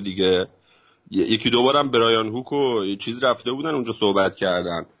سفارت رو دیگه. یکی دو بارم برایان هوک و چیز رفته بودن اونجا صحبت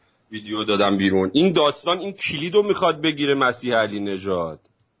کردن، ویدیو دادم بیرون. این داستان این کلیدو میخواد بگیره مسیح علی نژاد.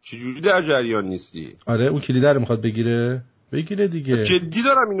 چجوری در جریان نیستی؟ آره اون کلید رو میخواد بگیره دیگه. جدی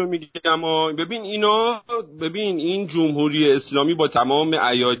دارم اینو میگم. ببین این جمهوری اسلامی با تمام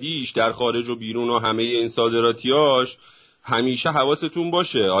ایادیش در خارج و بیرون و همه این صادراتیاش همیشه حواستون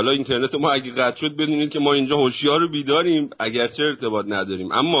باشه. حالا اینترنت ما اگه قطع شد بدونید که ما اینجا هوشیار و بیداریم اگرچه ارتباط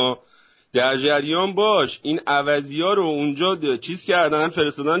نداریم، اما در جریان باش. این عوضی‌ها رو اونجا چیز کردن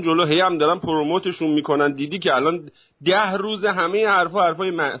فرستادن جلو، هی هم دارن پروموتشون میکنن. دیدی که الان 10 روز همه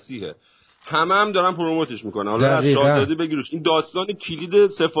حرفای مسیحه، هم دارن پروموتش میکنن. حالا از شاهزاده بگیرش، این داستان کلید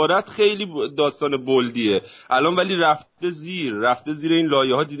سفارت خیلی داستان بلدیه الان، ولی رفته زیر این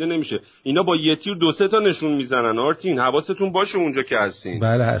لایه ها دیده نمیشه. اینا با یه تیر 2-3 تا نشون میزنن. آرتین حواستون باشه اونجا که هستین.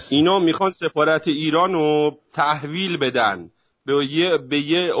 بله هست. اینا میخوان سفارت ایران رو تحویل بدن به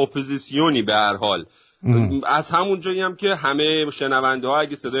یه اپوزیسیونی. به هر حال از همون جایی هم که همه شنونده ها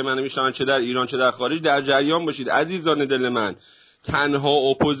اگه صدای منو میشنون چه در ایران چه در خارج در جریان باشید عزیزان دل من، تنها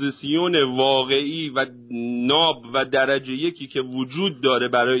اپوزیسیون واقعی و ناب و درجه یکی که وجود داره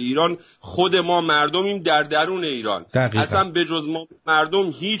برای ایران خود ما مردمیم در درون ایران. دقیقا. اصلا به جز ما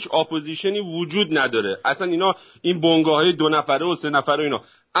مردم هیچ اپوزیشنی وجود نداره. اصلا اینا این بنگاه‌های 2 نفره و 3 نفره اینا.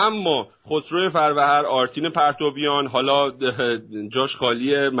 اما خسرو فروهر، آرتین پرتویان، حالا جاش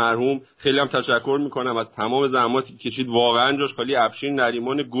خالی مرحوم، خیلی هم تشکر میکنم از تمام زحماتی که کشید، واقعا جاش خالی، افشین،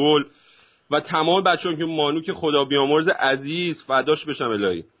 نریمان گل و تمام بچه‌ها که مانوک خدا بیامرز عزیز فداش بشم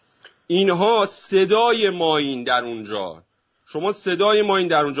الهی. اینها صدای مایین در اونجا. شما صدای مایین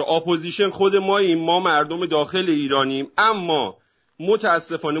در اونجا. اپوزیشن خود ماییم، ما مردم داخل ایرانیم. اما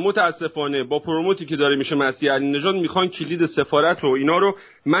متاسفانه با پروموتی که داره میشه مسیح علی نژاد میخوان کلید سفارت و اینا رو،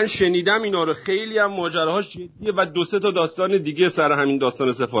 من شنیدم اینا رو، خیلی هم ماجراهاش جدیه و 2-3 تا داستان دیگه سر همین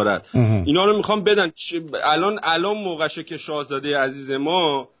داستان سفارت اینا رو میخوان بدن. الان موقعشه که شاهزاده عزیز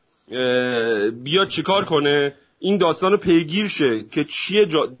ما بیاد چیکار کنه، این داستانو پیگیر شه که چیه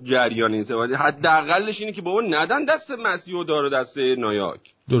جریان این سفارت. حداقلش اینه که بابا ندن دست مسیح و دار دست نایاک.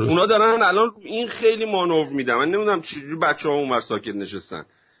 درست. اونا دارن الان این خیلی مانور میدن. من نمیدونم چجوری بچه‌ها اونور ساکت نشستن.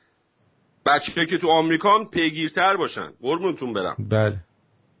 بچه‌ها که تو آمریکا هم پیگیرتر باشن. قربونتون برم. بله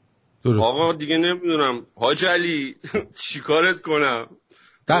درست. آقا دیگه نمیدونم حاج علی چیکارت کنم.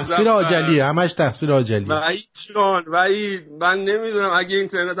 تقصیر آجلیه، همش تقصیر آجلی. وحید من نمیدونم اگه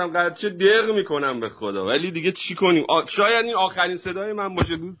اینترنتم قطع شه دق میکنم به خدا، ولی دیگه چی کنیم. شاید این آخرین صدای من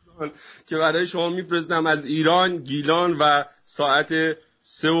باشه دوستان که برای شما میفرستم از ایران گیلان و ساعت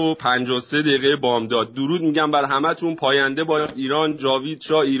 3:53 بامداد. درود میگم بر همتون. پاینده با ایران، جاوید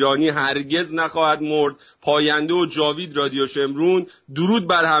شاه ایرانی هرگز نخواهد مرد. پاینده و جاوید رادیو شمرون. درود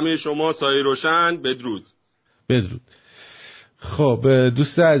بر همه شما، سایه روشن. بدرود. خب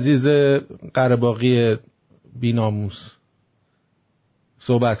دوست عزیز قره‌باغی بی‌ناموس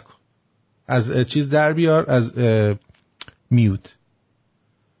صحبت کن. از چیز در بیار،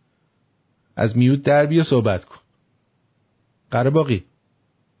 از میوت در بیار صحبت کن.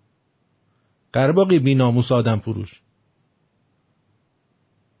 قره‌باغی بی‌ناموس آدم فروش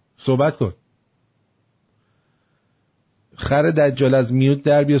صحبت کن. خر دجال از میوت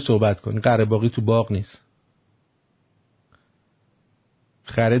در بیار صحبت کن. قره‌باغی تو باغ نیست.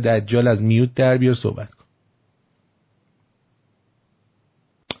 خره دجال از میوت در بیار صحبت کن.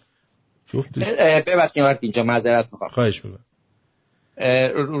 ببخشید وقتی اینجا معذرت میخوام. خواهش میکنم.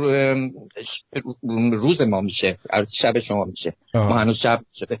 روز ما میشه، شب شما میشه. ما هنوز شب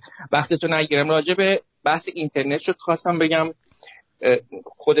شده. وقتتون نگیرم. راجع به بحث اینترنت شد خواستم بگم،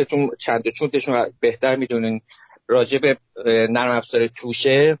 خودتون چند و چونتشون بهتر میدونین. راجع به نرم افزار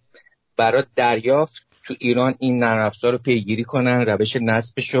توشه برای دریافت تو ایران این نرم افزار رو پیگیری کنن، روش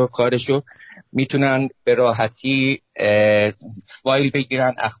نصبشو کارشو میتونن به راحتی فایل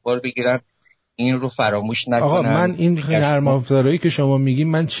بگیرن، اخبار بگیرن، این رو فراموش نکنن. آقا من این نرم افزارهایی که شما میگین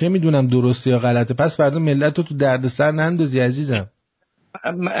من چه میدونم درسته یا غلطه؟ پس فردا ملت رو تو دردسر نندازی عزیزم.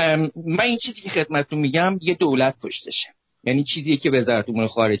 من این چیزی که خدمتتون میگم یه دولت پشتشه، یعنی چیزی که وزارت امور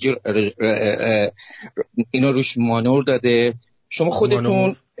خارجه اینا روش مانور داده. شما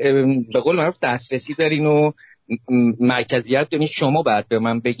خودتون به قول معروف دسترسی دارین و مرکزیت دارین. شما باید به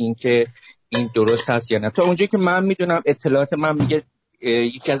من بگین که این درست هست یا نه. تا اونجایی که من میدونم اطلاعات من میگه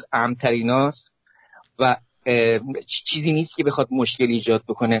یکی از امن‌تریناست و چیزی نیست که بخواد مشکل ایجاد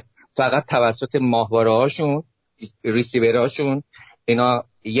بکنه. فقط توسط ماهواره هاشون، ریسیور هاشون، اینا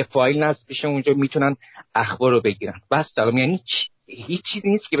یه فایل نصب بشه اونجا میتونن اخبار رو بگیرن. بس سلام. یعنی هیچ چیزی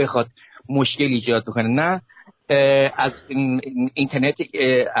نیست که بخواد مشکل ایجاد بکنه. نه از اینترنت،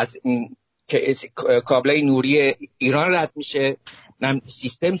 از کابلای نوری ایران رد میشه، نه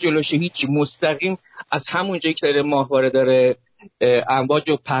سیستم جلوشه، هیچ. مستقیم از همون جایی که داره ماهواره داره امواج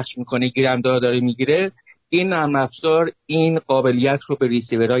رو پخش میکنه، گیرندار داره میگیره، این نرم افزار این قابلیت رو به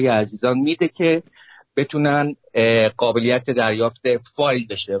ریسیورهای عزیزان میده که بتونن قابلیت دریافت فایل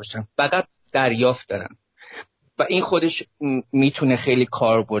داشته باشن. فقط دریافت دارن. و این خودش میتونه خیلی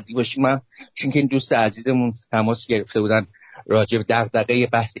کاربردی باشه. من چون که این دوست عزیزمون تماس گرفته بودن راجع به دغدغه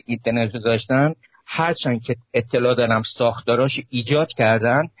بحث اینترنت داشتن، هرچند که اطلاع دارم ساختاراش ایجاد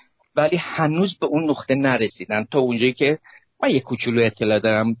کردن ولی هنوز به اون نقطه نرسیدن تا اونجایی که من یک کوچولو اطلاع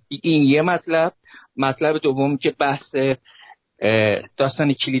دارم. این یه مطلب دوم که بحث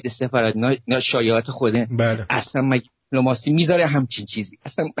داستان کلید سفارت شایعات خوده. بله. اصلا مگه دیپلماسی میذاره همچین چیزی؟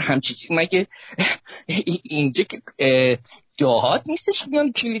 اصلا همچین چیزی مگه اینجا که جاهات نیستش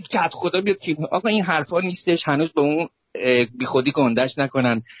میان کلید کت خدا بیاد که آقا این حرفا نیستش. هنوز به اون بی خودی گندش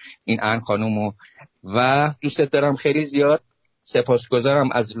نکنن این خانومو. و دوستت دارم خیلی زیاد. سپاسگزارم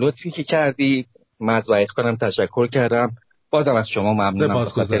از لطفی که کردی. من از وحید خانم تشکر کردم. بازم از شما ممنونم به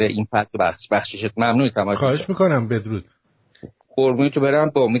خاطر این بخششت. ممنون تماشا. خواهش میکنم. بدرود. قربونی تو برم.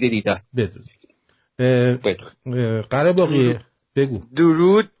 با امید دیدار. بدرود. قره باقی بگو.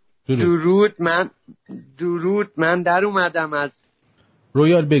 درود من در اومدم از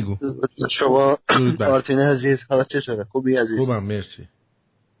رویال. بگو شما آرتین عزیز. حالا چطوره؟ خوبی عزیز؟ خوبم مرسی.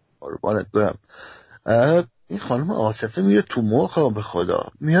 قربانت برم. این خانم آصفه میاد تو مخم به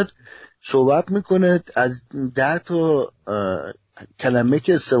خدا، میاد صحبت میکنه از 10 تا کلمه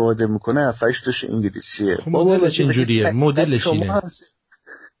که استفاده میکنه 7-8 تاش انگلیسیه. مدلش اینجوریه. مدلش اینه.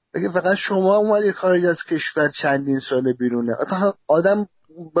 بگه فقط شما اومدی خارج از کشور چندین سال بیرونه. آدم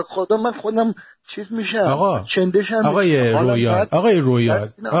به خدا من خودم چیز میشم. آقا چندشم. آقای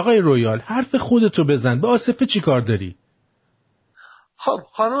رویال حرف خودتو بزن. به آصفه چی کار داری؟ خب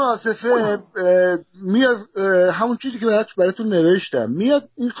خانم آصفه میاد همون چیزی که براتون نوشتم. میاد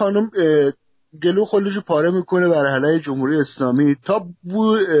این خانم گلو خودشو پاره میکنه بر علیه جمهوری اسلامی تا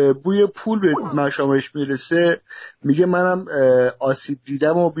بوی پول به مشامش میرسه. میگه منم آسیب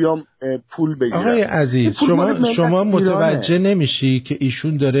دیدم و بیام پول بگیرم. آقای عزیز شما متوجه نمیشی که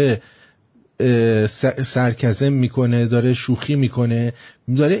ایشون داره سرکزم میکنه، داره شوخی میکنه،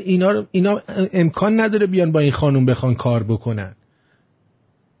 داره اینا امکان نداره بیان با این خانم بخوان کار بکنن.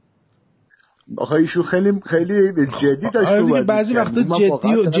 آخه ایشون خیلی جدی داشته. بعضی وقتا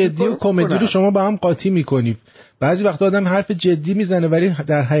جدی و کمدی رو شما با هم قاطی میکنید. بعضی وقتا آدم حرف جدی میزنه ولی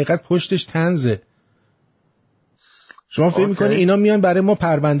در حقیقت پشتش طنزه. شما فکر میکنی اینا میان برای ما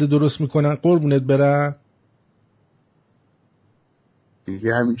پرونده درست میکنن؟ قربونت برم.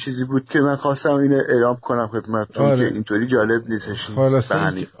 دیگه همین چیزی بود که من خواستم اینو اعلام کنم خدمتتون که اینطوری جالب نیستش.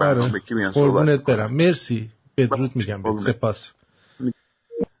 قربونت برم. مرسی. بدرود میگم. سپاس.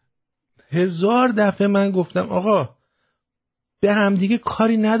 1000 دفعه من گفتم آقا به همدیگه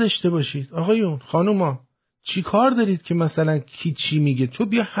کاری نداشته باشید. آقایون خانوما چی کار دارید که مثلا کی چی میگه؟ تو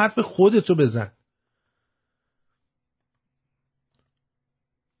بیا حرف خودتو بزن.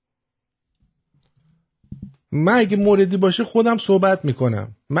 من اگه موردی باشه خودم صحبت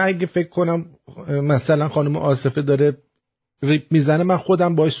میکنم. من اگه فکر کنم مثلا خانم آصفه داره ریپ میزنه من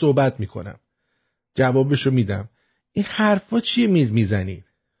خودم باهاش صحبت میکنم، جوابشو میدم. این حرفا چیه میزنید؟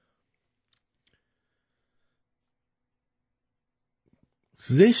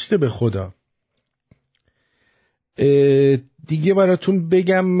 زشته به خدا. دیگه براتون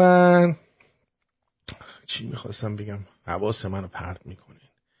بگم من چی میخواستم بگم، حواس منو پرت میکنین.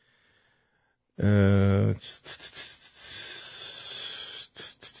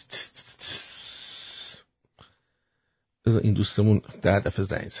 این دوستمون 10 دفعه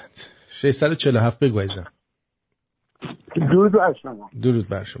زنگ زد. 647 بگو عزیزم. درود بر شما. درود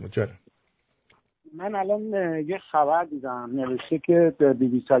بر شما جانم. من الان یه خبر دیدم نوشته که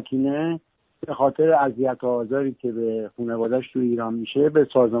بیبی ساکینه به خاطر اذیت و آزاری که به خانواده‌اش تو ایران میشه به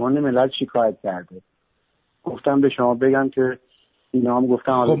سازمان ملل شکایت کرده. گفتم به شما بگم که اینا هم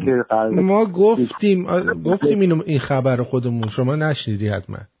گفتن حالا که ما گفتیم این خبر خودمون، شما نشنیدی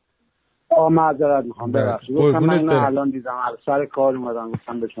حتما. معذرت میخوام ببخشید. گفتم من الان دیدم سر کار اومدم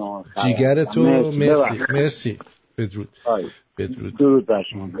گفتم به شما جیگر تو. مرسی. بدرود. درود بر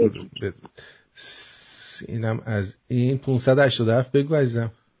شما. بدرود. اینم از این 587 بگو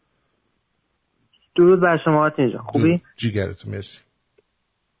عزیزم. درود بر شما آرتین جان. خوبی؟ جیگرتو مرسی.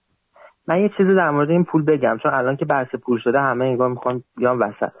 من یه چیزی در مورد این پول بگم چون الان که بحث پول شده همه انگار میخوان بیان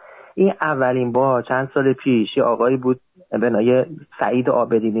وسط. این اولین بار چند سال پیش یه آقایی بود به نام سعید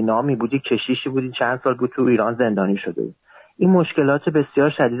عابدینی نامی بود، کشیشی بود، چند سال بود تو ایران زندانی شده بود. این مشکلات بسیار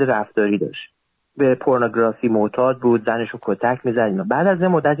شدید رفتاری داشت، به پورنوگرافی معتاد بود، زنشو کتک می‌زد. بعد از یه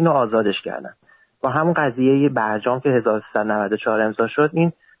مدت اینو آزادش کردن با همون قضیه برجام که 1394 امضا شد.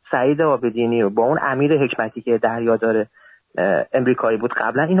 این سعید عابدینی رو با اون امیر حکمتی که دریادار امریکایی بود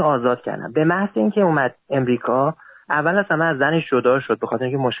قبلا اینو آزاد کردن. به محض اینکه اومد امریکا اول اصلا از زنش جدا شد به خاطر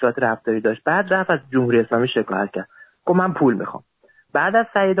اینکه مشکلات رفتاری داشت. بعد رفت از جمهوری اسلامی شکایت کرد، گفت من پول میخوام. بعد از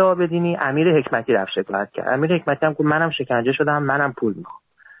سعید آبدینی امیر حکمتی رفت شکایت کرد. امیر حکمتی هم گفت منم شکنجه شدم، منم پول میخوام.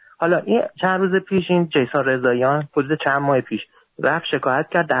 حالا این چند روز پیش این جیسون رضاییان حدود چند ماه پیش رفت شکایت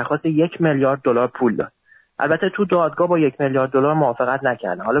کرد، درخواست 1 میلیارد دلار پول داد. البته تو دادگاه با 1 میلیارد دلار موافقت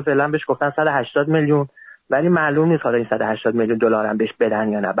نکردن. حالا فعلا بهش گفتن 180 میلیون، ولی معلوم نیست حالا این 180 میلیون دلار هم بهش بدن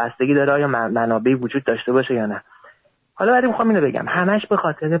یا نه. بستگی داره آیا منابعی وجود داشته باشه یا نه. حالا بعد میخوام اینو بگم، همش به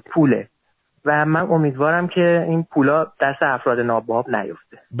خاطر پوله و من امیدوارم که این پولا دست افراد ناباب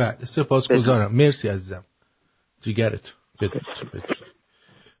نیفته. بله سپاسگزارم. مرسی عزیزم. جیگرت بدید.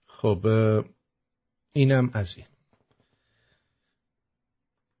 خب اینم از این.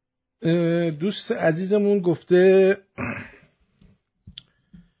 دوست عزیزمون گفته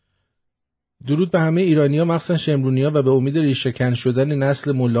درود به همه ایرانی‌ها مخصوصا شمرونی‌ها و به امید ریشه‌کن شدن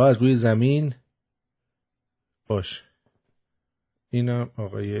نسل ملا از روی زمین. باش. اینم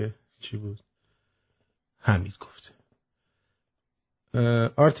آقای چی بود؟ حمید گفت.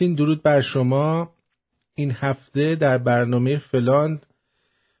 آرتین درود بر شما. این هفته در برنامه فلان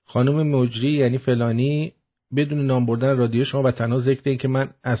خانم مجری یعنی فلانی بدون نام بردن رادیو شما و تنها ذکر این که من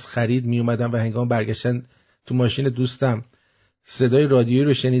از خرید می اومدم و هنگام برگشتن تو ماشین دوستم صدای رادیویی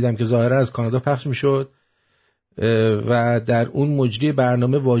رو شنیدم که ظاهرا از کانادا پخش میشد و در اون مجری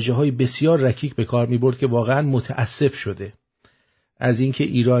برنامه واژه‌های بسیار رکیک به کار می‌برد که واقعا متاسف شده از اینکه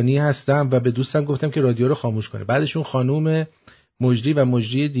ایرانی هستم و به دوستم گفتم که رادیو رو خاموش کنه. بعدشون خانم مجری و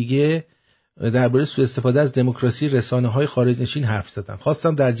مجری دیگه درباره سوء استفاده از دموکراسی رسانه‌های خارج نشین حرف زدن.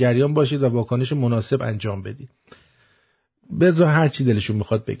 خواستم در جریان باشید و واکنش مناسب انجام بدید. بذار هر چی دلشون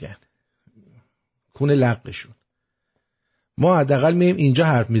میخواد بگن. کونه لقشون. ما حداقل میایم اینجا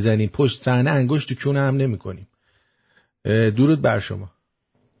حرف میزنیم، پشت صحنه انگشت تو کونه هم نمیکنیم. درود بر شما.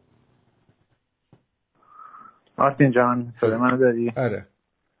 آرتین جان صدا منو داری؟ آره.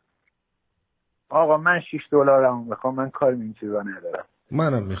 آقا من 6 دلارمو میخوام، من کاری این چیزا ندارم.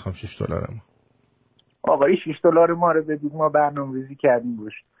 منم میخوام 6 دلارمو. آقا این 6 دلار ما رو بدید، ما برنامه‌ریزی کردیم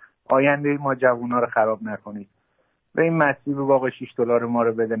روش. آینده ما جوونا رو خراب نکنید. به این مسیر رو آقا 6 دلار ما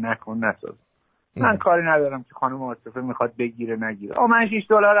رو بده، نکن نساز. من کاری ندارم که خانم عاطفه میخواد بگیره نگیره. آقا من 6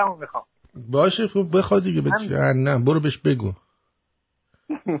 دلارمو میخوام. باشه خب بخواد دیگه نه برو بهش بگو.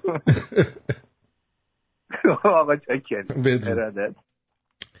 آقا چاکر. ارادت.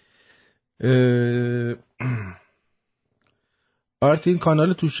 آرتین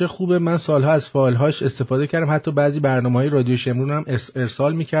کانال توشه خوبه، من سالها از فایل‌هاش استفاده کردم، حتی بعضی برنامه‌های رادیو شمرون هم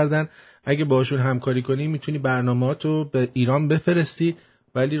ارسال می‌کردن. اگه باهاشون همکاری کنی میتونی برنامه‌هاتو به ایران بفرستی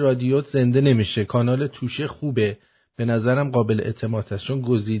ولی رادیوت زنده نمیشه. کانال توشه خوبه، به نظرم قابل اعتماد است چون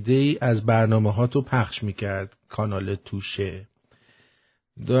گزیده‌ای از برنامه‌هاتو پخش می‌کرد کانال توشه.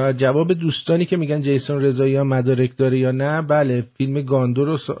 در جواب دوستانی که میگن جیسون رضاییان مدارک داره یا نه، بله فیلم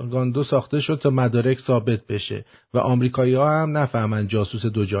گاندو ساخته شد تا مدارک ثابت بشه و آمریکایی‌ها هم نفهمن جاسوس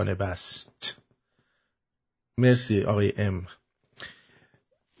دو جانبه است. مرسی آقای ام.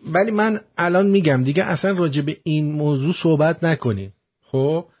 ولی من الان میگم دیگه اصلا راجع به این موضوع صحبت نکنیم.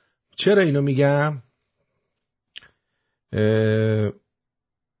 خب چرا اینو میگم؟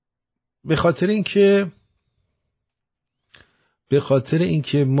 به خاطر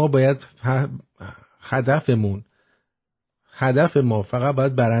اینکه ما باید هدف ما فقط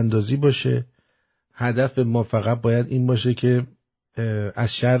باید براندازی باشه. هدف ما فقط باید این باشه که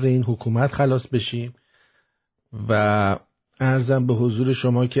از شر این حکومت خلاص بشیم و عرضم به حضور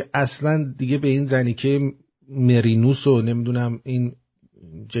شما که اصلا دیگه به این زنی که مرینوس و نمیدونم این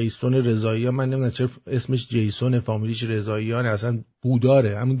جیسون رضاییان، من نمیدونم چرا اسمش جیسون فامیلیش رضاییان، اصلا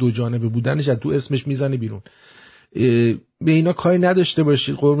بوداره، همون دو جانبه بودنش از تو اسمش میزنه بیرون. به اینا کاری نداشته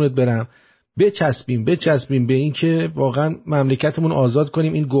باشید قربونت برم. بچسبیم به این که واقعا مملکتمون آزاد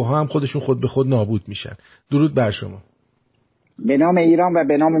کنیم. این گوها هم خودشون خود به خود نابود میشن. درود بر شما. به نام ایران و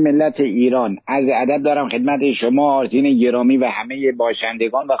به نام ملت ایران عرض ادب دارم خدمت شما آرتین گرامی و همه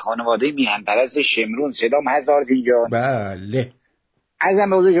باشندگان و خانواده میهن پرست شمرون. صدام هست آرتین جان؟ بله. عرضم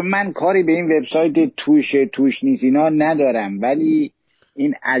به حضور من کاری به این وبسایت توش نیست اینا ندارم، ولی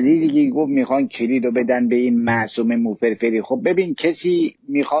این عزیزی که گفت میخوان کلیدو بدن به این معصوم موفرفری، خب ببین کسی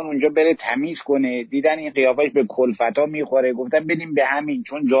میخوان اونجا بره تمیز کنه، دیدن این قیافش به کلفتا میخوره، گفتن بدیم به همین،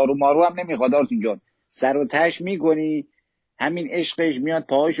 چون جارو مارو هم نمیخواد آرتین جان، سر و تش میکنی همین عشقش میاد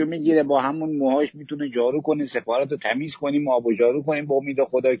پاهاشو میگیره با همون موهاش میتونه جارو کنه، سفارتو تمیز کنیم، آب و جارو کنیم، با امید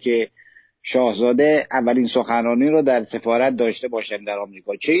خدا که شاهزاده اولین سخنرانی رو در سفارت داشته باشن در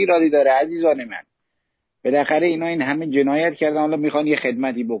آمریکا. چه ایرادی داره عزیزان من؟ بالاخره اینا این همه جنایت کردن، حالا میخوان یه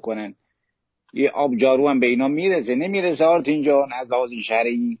خدمتی بکنن، یه آب جارو هم به اینا میرسه نمیرسه آرتین جان از لحاظ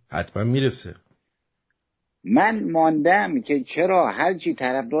شرعی؟ حتما میرسه. من ماندم که چرا هرچی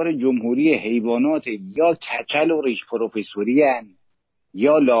طرفدار جمهوری حیوانات یا کچل و ریش پروفسوری هن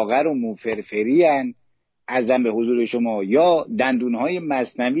یا لاغر و موفرفری هن ازم به حضور شما، یا دندونهای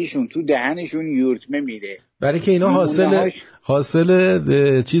مصنویشون تو دهنشون یورتمه میره، برای که اینا حاصل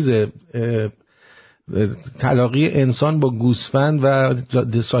تلاقی انسان با گوسفند و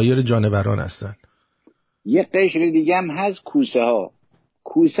سایر جانوران هستن. یه قشر دیگه هم هست کوسه ها.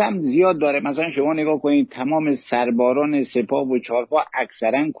 کوسه هم زیاد داره. مثلا شما نگاه کنید تمام سرباران سپاه و چارپا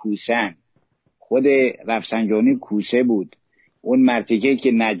اکثرا کوسن. خود رفسنجانی کوسه بود. اون مرتکه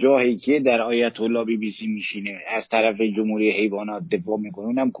که نجاحی که در آیت الله BBC میشینه از طرف جمهوری حیوانات دفاع میکنه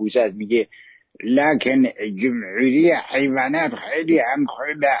اونم کوسه است. میگه لکن جمهوری حیوانات خیلی هم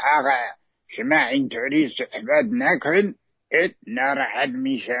خیلی آقا شما اینطوری صحبت نکن ناراحت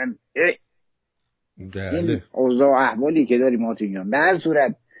میشن. این اوضاع احوالی که داریم آتین جان. به هر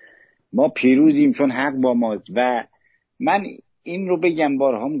صورت ما پیروزیم چون حق با ماست. و من این رو بگم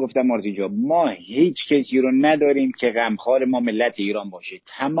بارها هم گفتم مارتی جان، ما هیچ کسی رو نداریم که غمخوار ما ملت ایران باشه.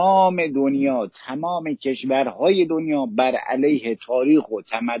 تمام دنیا، تمام کشورهای دنیا بر علیه تاریخ و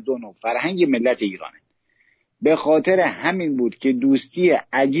تمدن و فرهنگ ملت ایرانه. به خاطر همین بود که دوستی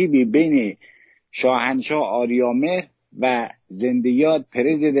عجیبی بین شاهنشاه آریامهر و زنده‌یاد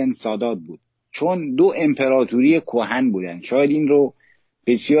پرزیدنت سادات بود، چون دو امپراتوری کهن بودن. شاید این رو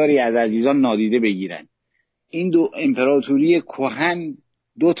بسیاری از عزیزان نادیده بگیرن. این دو امپراتوری کهن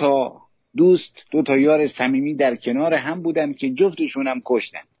دو تا دوست، دو تا یار صمیمی در کنار هم بودن که جفتشون هم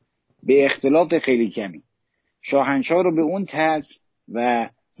کشتن به اختلاف خیلی کمی. شاهنشاه رو به اون طرز و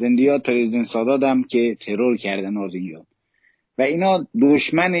زنده‌یاد پرزیدنت سادات هم که ترور کردن آزینجان. و اینا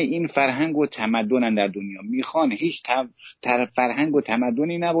دشمن این فرهنگ و تمدنن در دنیا. میخوان هیچ فرهنگ و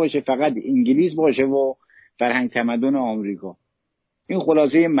تمدنی نباشه، فقط انگلیس باشه و فرهنگ تمدن آمریکا. این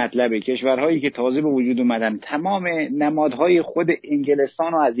خلاصه مطلبه. کشورهایی که تازه به وجود اومدن تمام نمادهای خود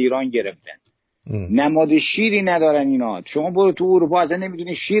انگلستان رو از ایران گرفتن. نماد شیری ندارن اینا. شما برو تو اروپا اصلا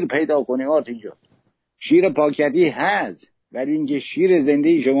نمیدونی شیر پیدا کنی اینجا. شیر پاکتی هست ولی اینکه شیر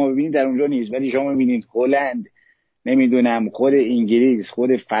زنده‌ای شما ببینید در اونجا نیست. ولی شما ببینید هلند، نمیدونم خود انگلیس،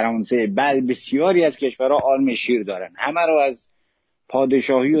 خود فرانسه، بسیاری از کشورها آرم شیر دارن. همه رو از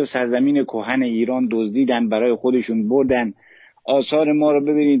پادشاهی و سرزمین کهن ایران دزدیدن، برای خودشون بردن. آثار ما رو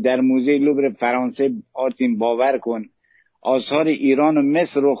ببینید در موزه لوور فرانسه. آرتین باور کن آثار ایران و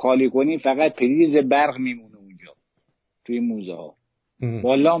مصر رو خالی کنی فقط پریز برق میمونه اونجا توی موزه ها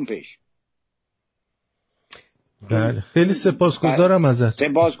با لامپش. بله خیلی سپاسگزارم ازت.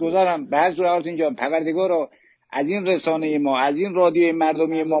 سپاسگزارم. به هر صورت آرتین جان پروردگار رو از این رسانه ما، از این رادیوی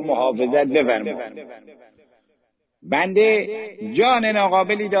مردمی ما محافظت بفرما. بنده جان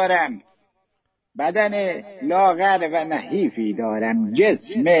ناقابلی دارم، بدن لاغر و نحیفی دارم،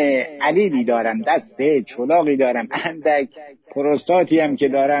 جسم علیلی دارم، دست چلاقی دارم، اندک پروستاتی هم که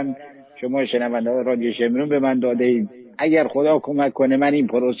دارم. شما شنونده رادیو شمرون به من داده اید. اگر خدا کمک کنه من این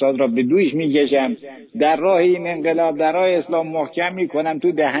پروستات را به دوش میکشم، در راه این انقلاب، در راه اسلام محکم میکنم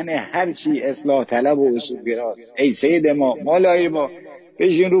تو دهن هر چی اصلاح طلب و اصولگرا. ای سید ما، مولای ما،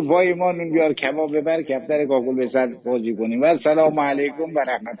 بشین رو پای ما نون بیار کباب ببر کفتر کاکل به سر بازی کنیم. و السلام علیکم و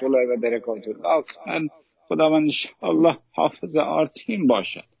رحمت الله و برکاته. خدا من انشاءالله حافظ آرتین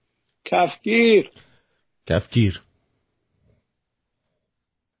باشد. کفگیر.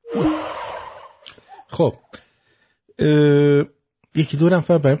 خب یکی دو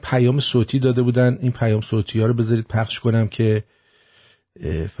نفر برای پیام صوتی داده بودن. این پیام صوتی ها رو بذارید پخش کنم که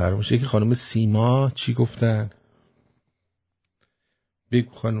فراموشه. که خانم سیما چی گفتن؟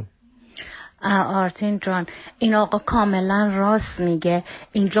 بگو خانم. آرتین جان این آقا کاملا راست میگه.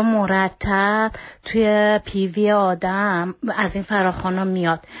 اینجا مرتب توی پیوی آدم از این فراخوانا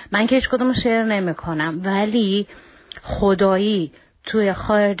میاد. من که هیچ کدوم شعر نمی کنم ولی خدایی توی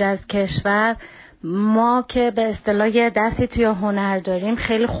خارج از کشور ما که به اصطلاح یه دستی توی هنر داریم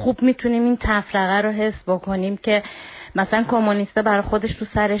خیلی خوب میتونیم این تفرقه رو حس بکنیم که مثلا کمونیسته برای خودش تو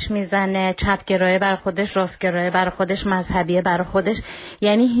سرش میزنه، چپگرایه برای خودش، راستگرایه برای خودش، مذهبیه برای خودش،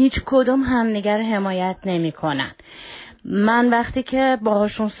 یعنی هیچ کدوم همدیگر رو حمایت نمیکنن. من وقتی که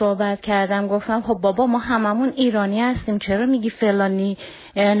باهاشون صحبت کردم گفتم خب بابا ما هممون ایرانی هستیم، چرا میگی فلانی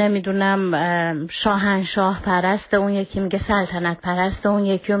نمیدونم شاهنشاه پرسته، اون یکی میگه سلطنت پرسته، اون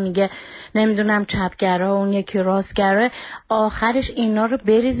یکی میگه نمیدونم چپگرا، اون یکی راستگرا. آخرش اینا رو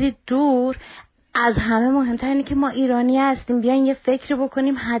بریزید دور. از همه مهمتر اینه که ما ایرانی هستیم. بیاین یه فکر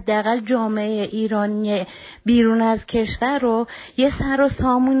بکنیم حداقل جامعه ایرانی بیرون از کشور رو یه سر و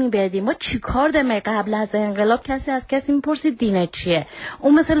سامونی بدیم. ما چیکار داریم؟ قبل از انقلاب کسی از کسی میپرسید دینت چیه؟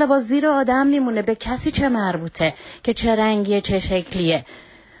 اون مثل لباس زیر آدم میمونه، به کسی چه مربوطه که چه رنگیه چه شکلیه.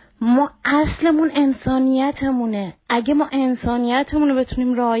 ما اصلمون انسانیتمونه. اگه ما انسانیتمون رو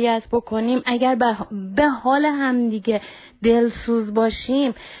بتونیم رعایت بکنیم، اگر به حال همدیگه دلسوز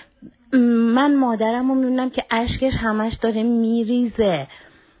باشیم، من مادرم رو میبینم که اشکش همش داره میریزه،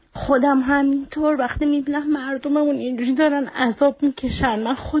 خودم همینطور وقتی میبینم مردممون اینجوری دارن عذاب میکشن،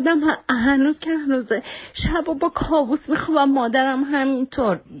 من خودم هنوز شبا با کابوس میخوام، مادرم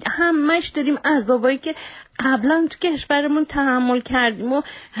همینطور، همش داریم عذابایی که قبلا تو کشورمون تحمل کردیم و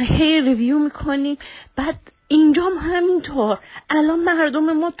هی ریویو میکنیم. بعد اینجا همینطور. الان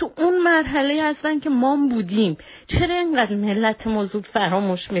مردم ما تو اون مرحله هستن که ما بودیم. چرا اینقدر ملت ما زود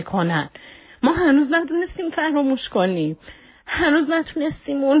فراموش میکنن؟ ما هنوز ندونستیم فراموش کنیم، هنوز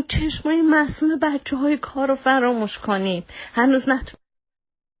نتونستیم اون چشمای معصوم بچه‌های کار رو فراموش کنیم، هنوز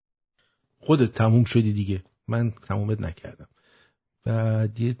خودت تموم شدی دیگه، من تمومت نکردم.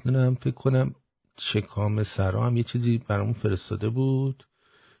 بعد یه دونه هم فکر کنم شکام سرا هم یه چیزی برامون فرستاده بود،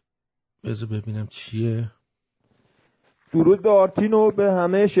 بذار ببینم چیه. درود به آرتین و به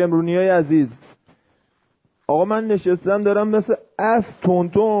همه شمرونیای عزیز. آقا من نشستم دارم مثل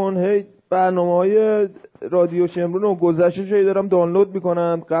تونتون هی برنامه‌های رادیو شمرون و گذشته‌شو دارم دانلود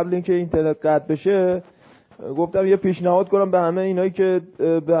میکنم قبل اینکه اینترنت قطع بشه. گفتم یه پیشنهاد کنم به همه اینایی که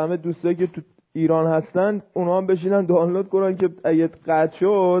به همه دوستایی که تو ایران هستن، اونا هم بشینن دانلود کنن که اگه قطع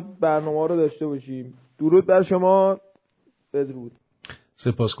شد برنامه رو داشته باشیم. درود بر شما. بدرود.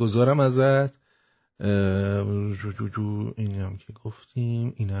 سپاسگزارم ازت. این هم که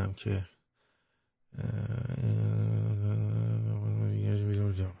گفتیم، این هم که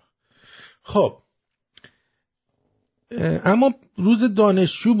خب. اما روز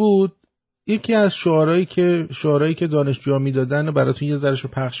دانشجو بود. یکی از شعارهایی که دانشجوها میدادن براتون یه ذرهشو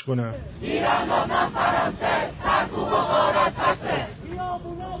پخش کنم. ایران نه فرانسه، سرکوب و غارت هسته.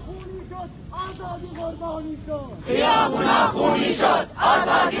 خیابونا خونی شد، آزادی قربانی شد. خیابونا خونی شد،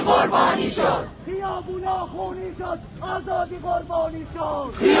 آزادی قربانی شد. خیابونا خونی شد، آزادی قربانی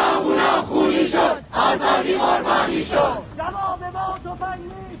شد. خیابونا خونی شد، آزادی قربانی شد. جواب ما تفنگ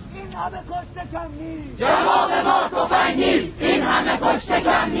نیست، این همه کشته کم نیست. جواب ما تفنگ نیست، این همه کشته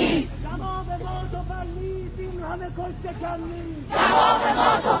کم نیست. جواب ما تفنگ نیست، این همه کشته کم نیست. جواب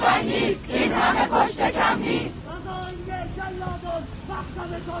ما تفنگ نیست، این همه کشته کم نیست. قضایی جلادان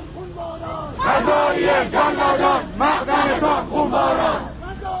مقدمتان خونباران. قضایی جلادان مقدمتان خونباران.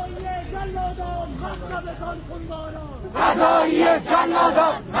 قضایی جلادان مقدمتان خونباران. قضایی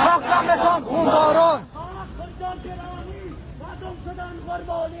جلادان مقدمتان خونباران. مردم شدن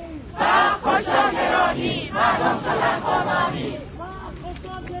قربانی. کشتن گرانی، مردم شدن قربانی.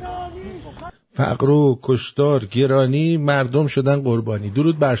 فقر و کشتار گرانی، مردم شدن قربانی.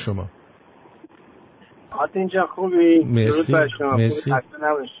 درود بر شما. آرتین جان خوبی؟ مرسی. درود بر شما. مرسی. خسته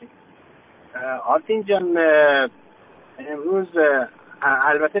نباشی. آرتین جان امروز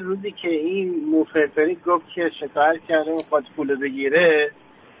البته روزی که این موفرفری گفت که شکایت کرده میخواد پول بگیره،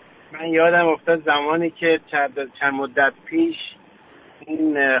 من یادم افتاد زمانی که چند مدت پیش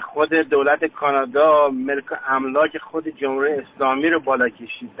این خود دولت کانادا ملک املاک خود جمهوری اسلامی رو بالا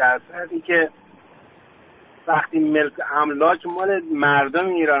کشید، در صورتی که وقتی ملک املاک مال مردم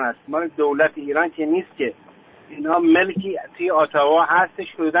ایران است، مال دولت ایران که نیست، که اینا ملکی توی اتاوا هستش،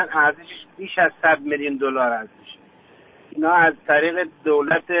 حدوداً ارزشش بیش از 100 میلیون دلار هستش. اینا از طریق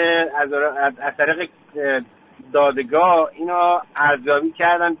دولت از طریق دادگاه اینا ارزیابی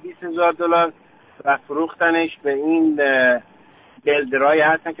کردن $20,000 و فروختنش به این بلدرایی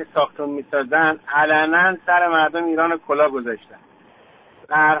هستن که ساختمون میسازن، علنا سر مردم ایران کلا گذاشتن.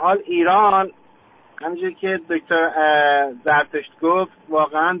 در هر حال ایران همونجوری که دکتر زرتشت گفت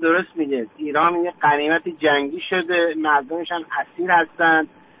واقعا درست میگه، ایران یه غنیمت جنگی شده، مردمش هم اسیر هستن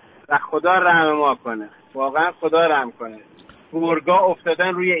و خدا رحم ما کنه، واقعا خدا رحم کنه. گورگا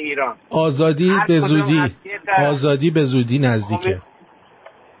افتادن روی ایران. آزادی به زودی نزدیکه.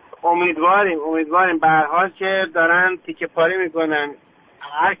 امیدواریم به هر حال که دارن تیکه پاره میکنن.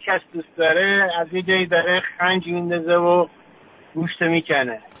 هر کس دوست داره از یه جایی داره خنج میندازه و گوشت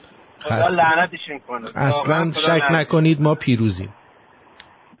میکنه. خدا لعنتشون کنه. اصلا شک نکنید ما پیروزیم.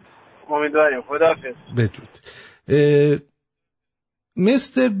 امیدواریم. خداحافظ. بدرود.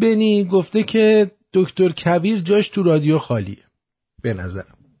 مستر بنی گفته که دکتر کبیر جاش تو رادیو خالیه به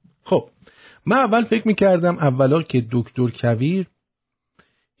نظرم. خب من اول فکر میکردم اولا که دکتر کبیر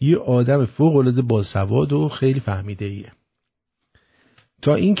یه آدم فوق‌العاده باسواد و خیلی فهمیده ایه،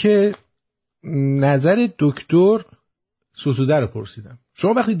 تا اینکه نظر دکتر ستوده رو پرسیدم.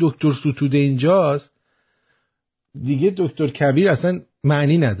 شما وقتی دکتر ستوده اینجاست دیگه دکتر کبیر اصلا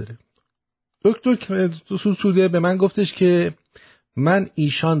معنی نداره. دکتر ستوده به من گفتش که من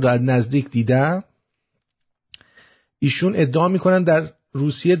ایشان را نزدیک دیدم، ایشون ادعا میکنن در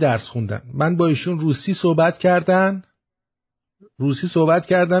روسیه درس خوندن. من با ایشون روسی صحبت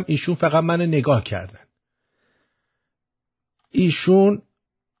کردم، ایشون فقط منو نگاه کردن. ایشون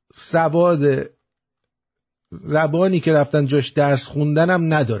سواد زبانی که رفتن جاش درس خوندن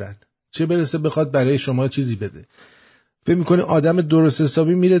هم ندارن، چه برسه بخواد برای شما چیزی بده. فکر میکنی آدم درست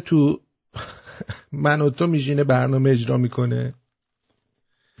حسابی میره تو من و تو میشینه برنامه اجرا میکنه؟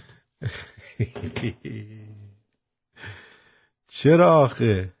 چرا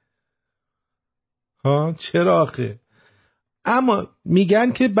آخه؟ اما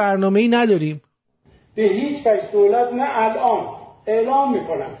میگن که برنامه‌ای نداریم. به هیچ وجه دولت نه الان اعلام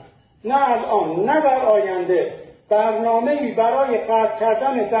میکنم، نه الان نه در آینده برنامه‌ای برای قطع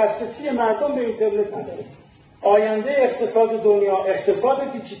کردن دسترسی مردم به اینترنت نداره. آینده اقتصاد دنیا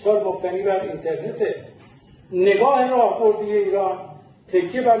اقتصاد دیجیتال مبتنی بر اینترنته. نگاه راهبردی ایران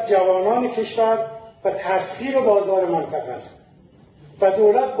تکیه بر جوانان کشور و تسخیر بازار منطقه است و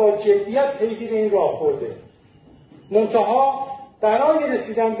دولت با جدیت پیگیر این راهبرده. منتها برای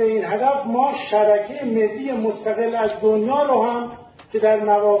رسیدن به این هدف ما شبکه ملی مستقل از دنیا رو هم که در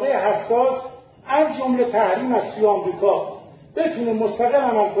مواقع حساس از جمله تحریم از سوی آمریکا بتونه مستقل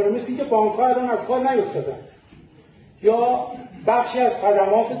عمل کنه، مثل اینکه بانک‌ها الان از کار نیفتادن، یا بخشی از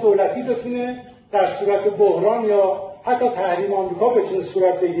خدمات دولتی بتونه در صورت بحران یا حتی تحریم آمریکا بتونه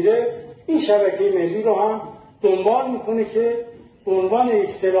صورت بگیره، این شبکه ملی رو هم دنبال میکنه که به عنوان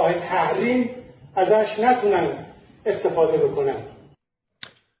یک سلاح تحریم ازش نتونن استفاده بکنن.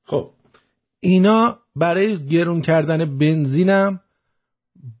 خب اینا برای گرون کردن بنزینم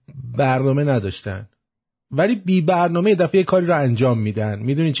برنامه نداشتن، ولی بی برنامه دفعه کاری رو انجام میدن.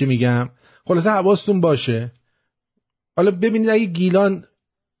 میدونین چی میگم؟ خلاصه حواستون باشه. حالا ببینید اگه گیلان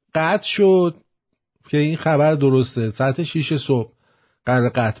قطع شد که این خبر درسته، ساعت 6 صبح قرار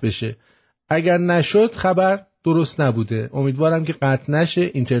قطع بشه. اگر نشد خبر درست نبوده. امیدوارم که قطع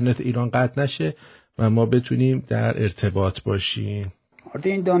نشه، اینترنت ایران قطع نشه و ما بتونیم در ارتباط باشیم.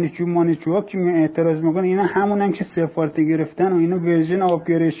 این دانشجوها که اعتراض میکنن اینا همونن که سفارت گرفتن و اینا ورژن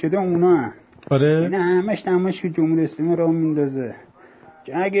آپگرید شده اونا. آره اینا همش که جمهوری اسلامی راه میندازه.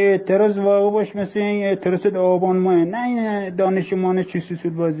 اگه اعتراض واقع باش مثل این اعتراض آبان ماه، نه این دانشجو چی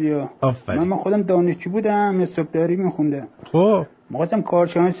سوسول بازی‌ها. من خودم دانشجو بودم، حسابداری میخوندم. خب می‌خواستم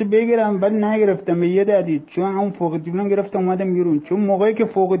کارشناسی بگیرم ولی نگرفتم به یه دلیل، چون همون فوق دیپلم گرفتم اومدم بیرون. چون موقعی که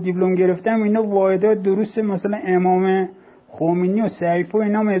فوق دیپلم گرفتم اینا واحدات درست مثلا امام خمینی و سیف و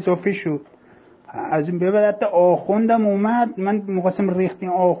اینا اضافه شد. از این به بعد حتی آخوندم اومد، من می‌خواستم ریختین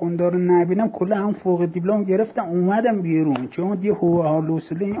آخوندا رو نبینم، کلا هم فوق دیپلم گرفتم اومدم بیرون، چون دیگه حال و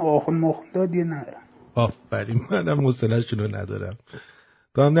حوصله این آخوند ماخوندا دیگه ندارم. آفرین، منم حوصله‌شون رو ندارم.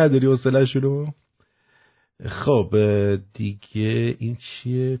 تو هم نداری حوصله‌شون رو؟ خب دیگه این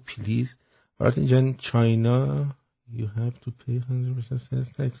چیه؟ پلیز آرتین جان، چاینا you have to pay 100% sales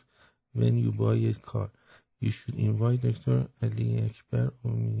tax when you buy a car. You should invite Dr. علی اکبر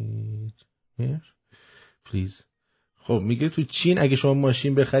امید پلیز. خب میگه تو چین اگه شما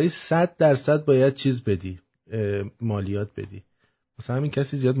ماشین بخری 100% باید چیز بدی، مالیات بدی. مثلا همین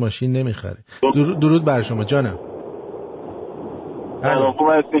کسی زیاد ماشین نمیخره. درود بر شما جانم. خوب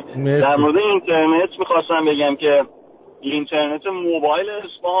هستی؟ در مورد اینترنت میخواستم بگم که اینترنت موبایل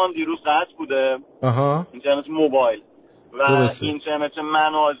اصفهان دیروز قطع بوده. اینترنت موبایل و درسته. اینترنت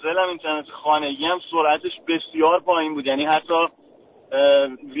منازل هم اینترنت خانگی هم سرعتش بسیار پایین بود، یعنی حتی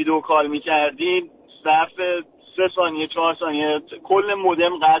ویدیو کال میکردی صرف 3 ثانیه 4 ثانیه کل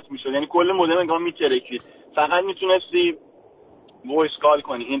مودم قطع میشد، یعنی کل مودم انگار میترکید، فقط میتونستی وایس کال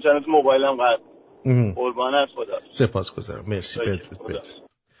کنی. اینترنت موبایل هم قطع. قربان از خدا. سپاسگزارم، مرسی. بدرود.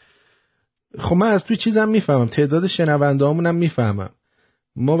 خب من از توی چیزم میفهمم، تعداد شنونده هامونم میفهمم.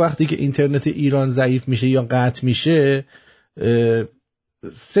 ما وقتی که اینترنت ایران ضعیف میشه یا قطع میشه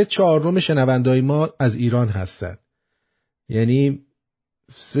 3/4 شنونده های ما از ایران هستن، یعنی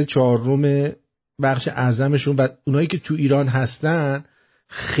 3/4 بخش اعظمشون و اونایی که تو ایران هستن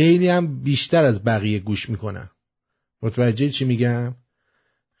خیلی هم بیشتر از بقیه گوش میکنن. متوجه چی میگم؟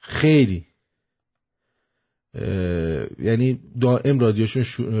 خیلی یعنی دائم رادیوشون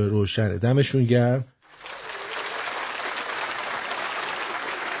روشنه. دمشون گرم.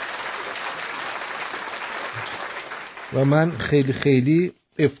 و من خیلی خیلی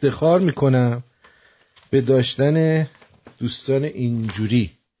افتخار میکنم به داشتن دوستان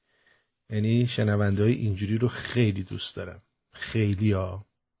اینجوری، یعنی شنونده های اینجوری رو خیلی دوست دارم، خیلی ها.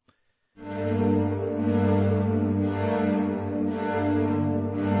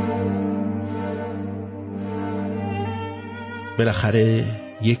 بالاخره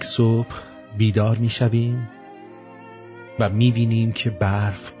یک صبح بیدار میشویم و میبینیم که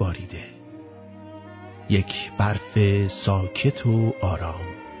برف باریده. یک برف ساکت و آرام.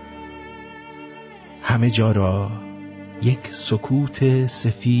 همه جا را یک سکوت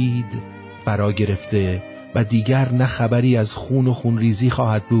سفید فرا گرفته و دیگر نه خبری از خون و خونریزی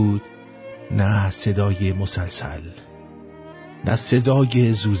خواهد بود، نه صدای مسلسل، نه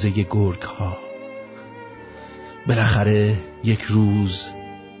صدای زوزه گرگ ها. بالاخره یک روز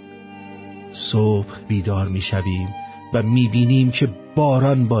صبح بیدار می شویم و می بینیم که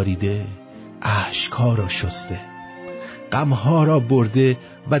باران باریده، اشک‌ها را شسته، غم‌ها را برده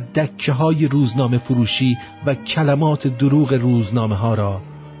و دکه‌های روزنامه فروشی و کلمات دروغ روزنامه ها را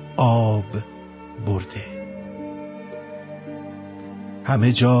آب برده.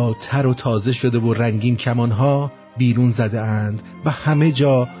 همه جا تر و تازه شده و رنگین کمان‌ها بیرون زده اند و همه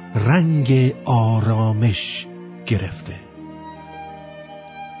جا رنگ آرامش گرفته.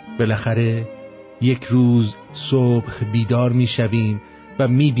 بالاخره یک روز صبح بیدار می شویم و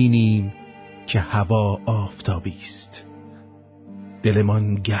می بینیم که هوا آفتابی است.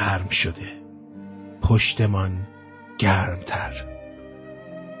 دلمان گرم شده، پشتمان گرمتر.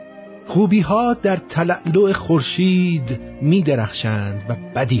 خوبی ها در تلألؤ خورشید می درخشند و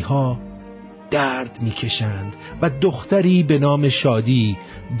بدی ها درد می کشند و دختری به نام شادی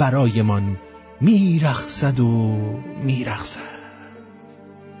برایمان می رقصد و می رقصد.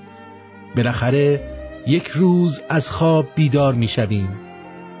 بالاخره یک روز از خواب بیدار می شویم.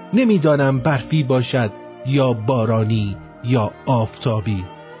 نمی دانم برفی باشد یا بارانی یا آفتابی،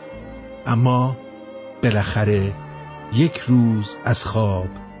 اما بالاخره یک روز از خواب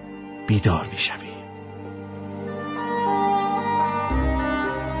بیدار می شویم.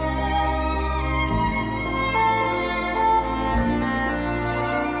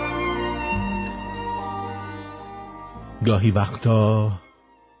 گاهی وقتا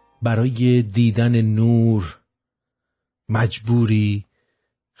برای دیدن نور مجبوری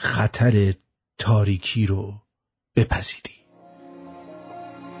خطر تاریکی رو بپذیری.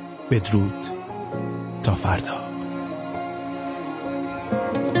 بدرود تا فردا.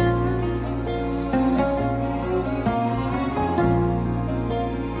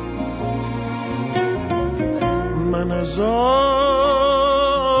 من از آن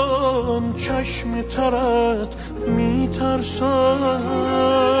چشم ترت میترسم،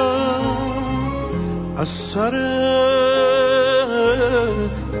 از سر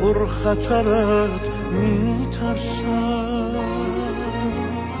پرخطرت میترسم.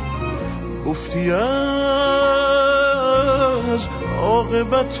 گفتی از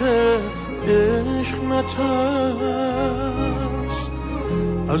عاقبت عشق نترس،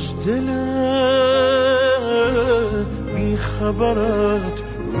 از دل بیخبرت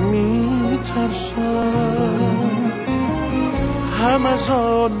میترسم. هم از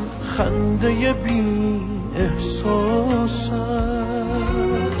آن خنده بی احساست،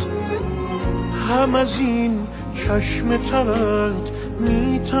 هم از این چشم ترت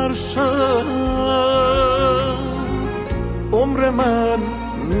میترسم. عمر من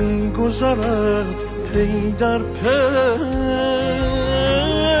میگذرد پی در پی،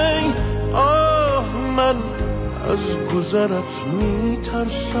 آه من از گذرت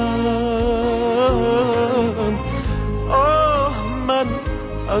میترسم، آه من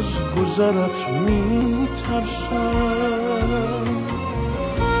از گذرت میترسم.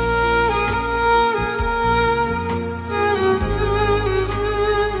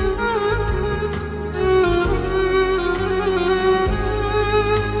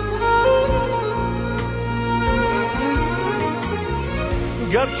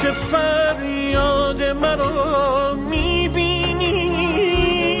 گرچه فریاد مرا میبینی،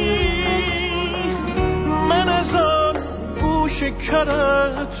 من از آن گوش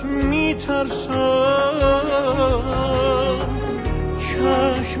کرت میترسم.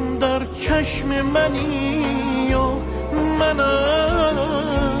 چشم در چشم منی و من از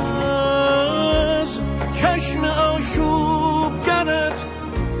چشم آشوبگرت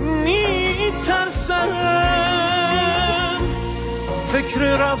میترسم. فکر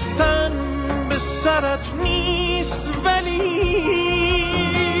رفتن به سرت نیست ولی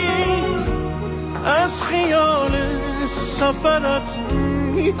از خیال سفرت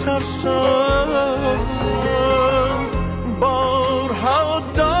میترسم. بارها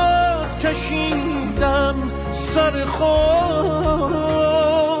داد کشیدم سر خود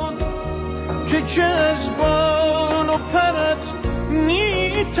که چه از بال و پرت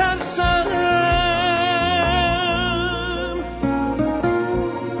میترسم.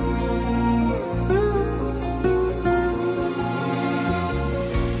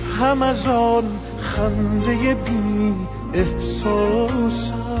 هم از آن خنده بی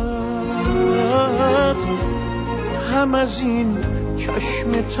احساست، هم از این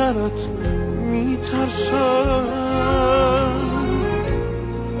چشم ترت میترسم،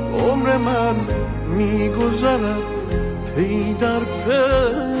 عمر من میگذرد پی در پی.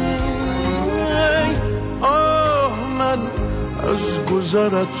 آه من از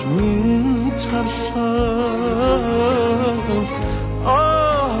گذرت میترسم،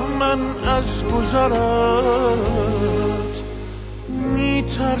 آه من از گذرت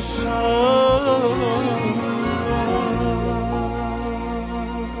میترسم.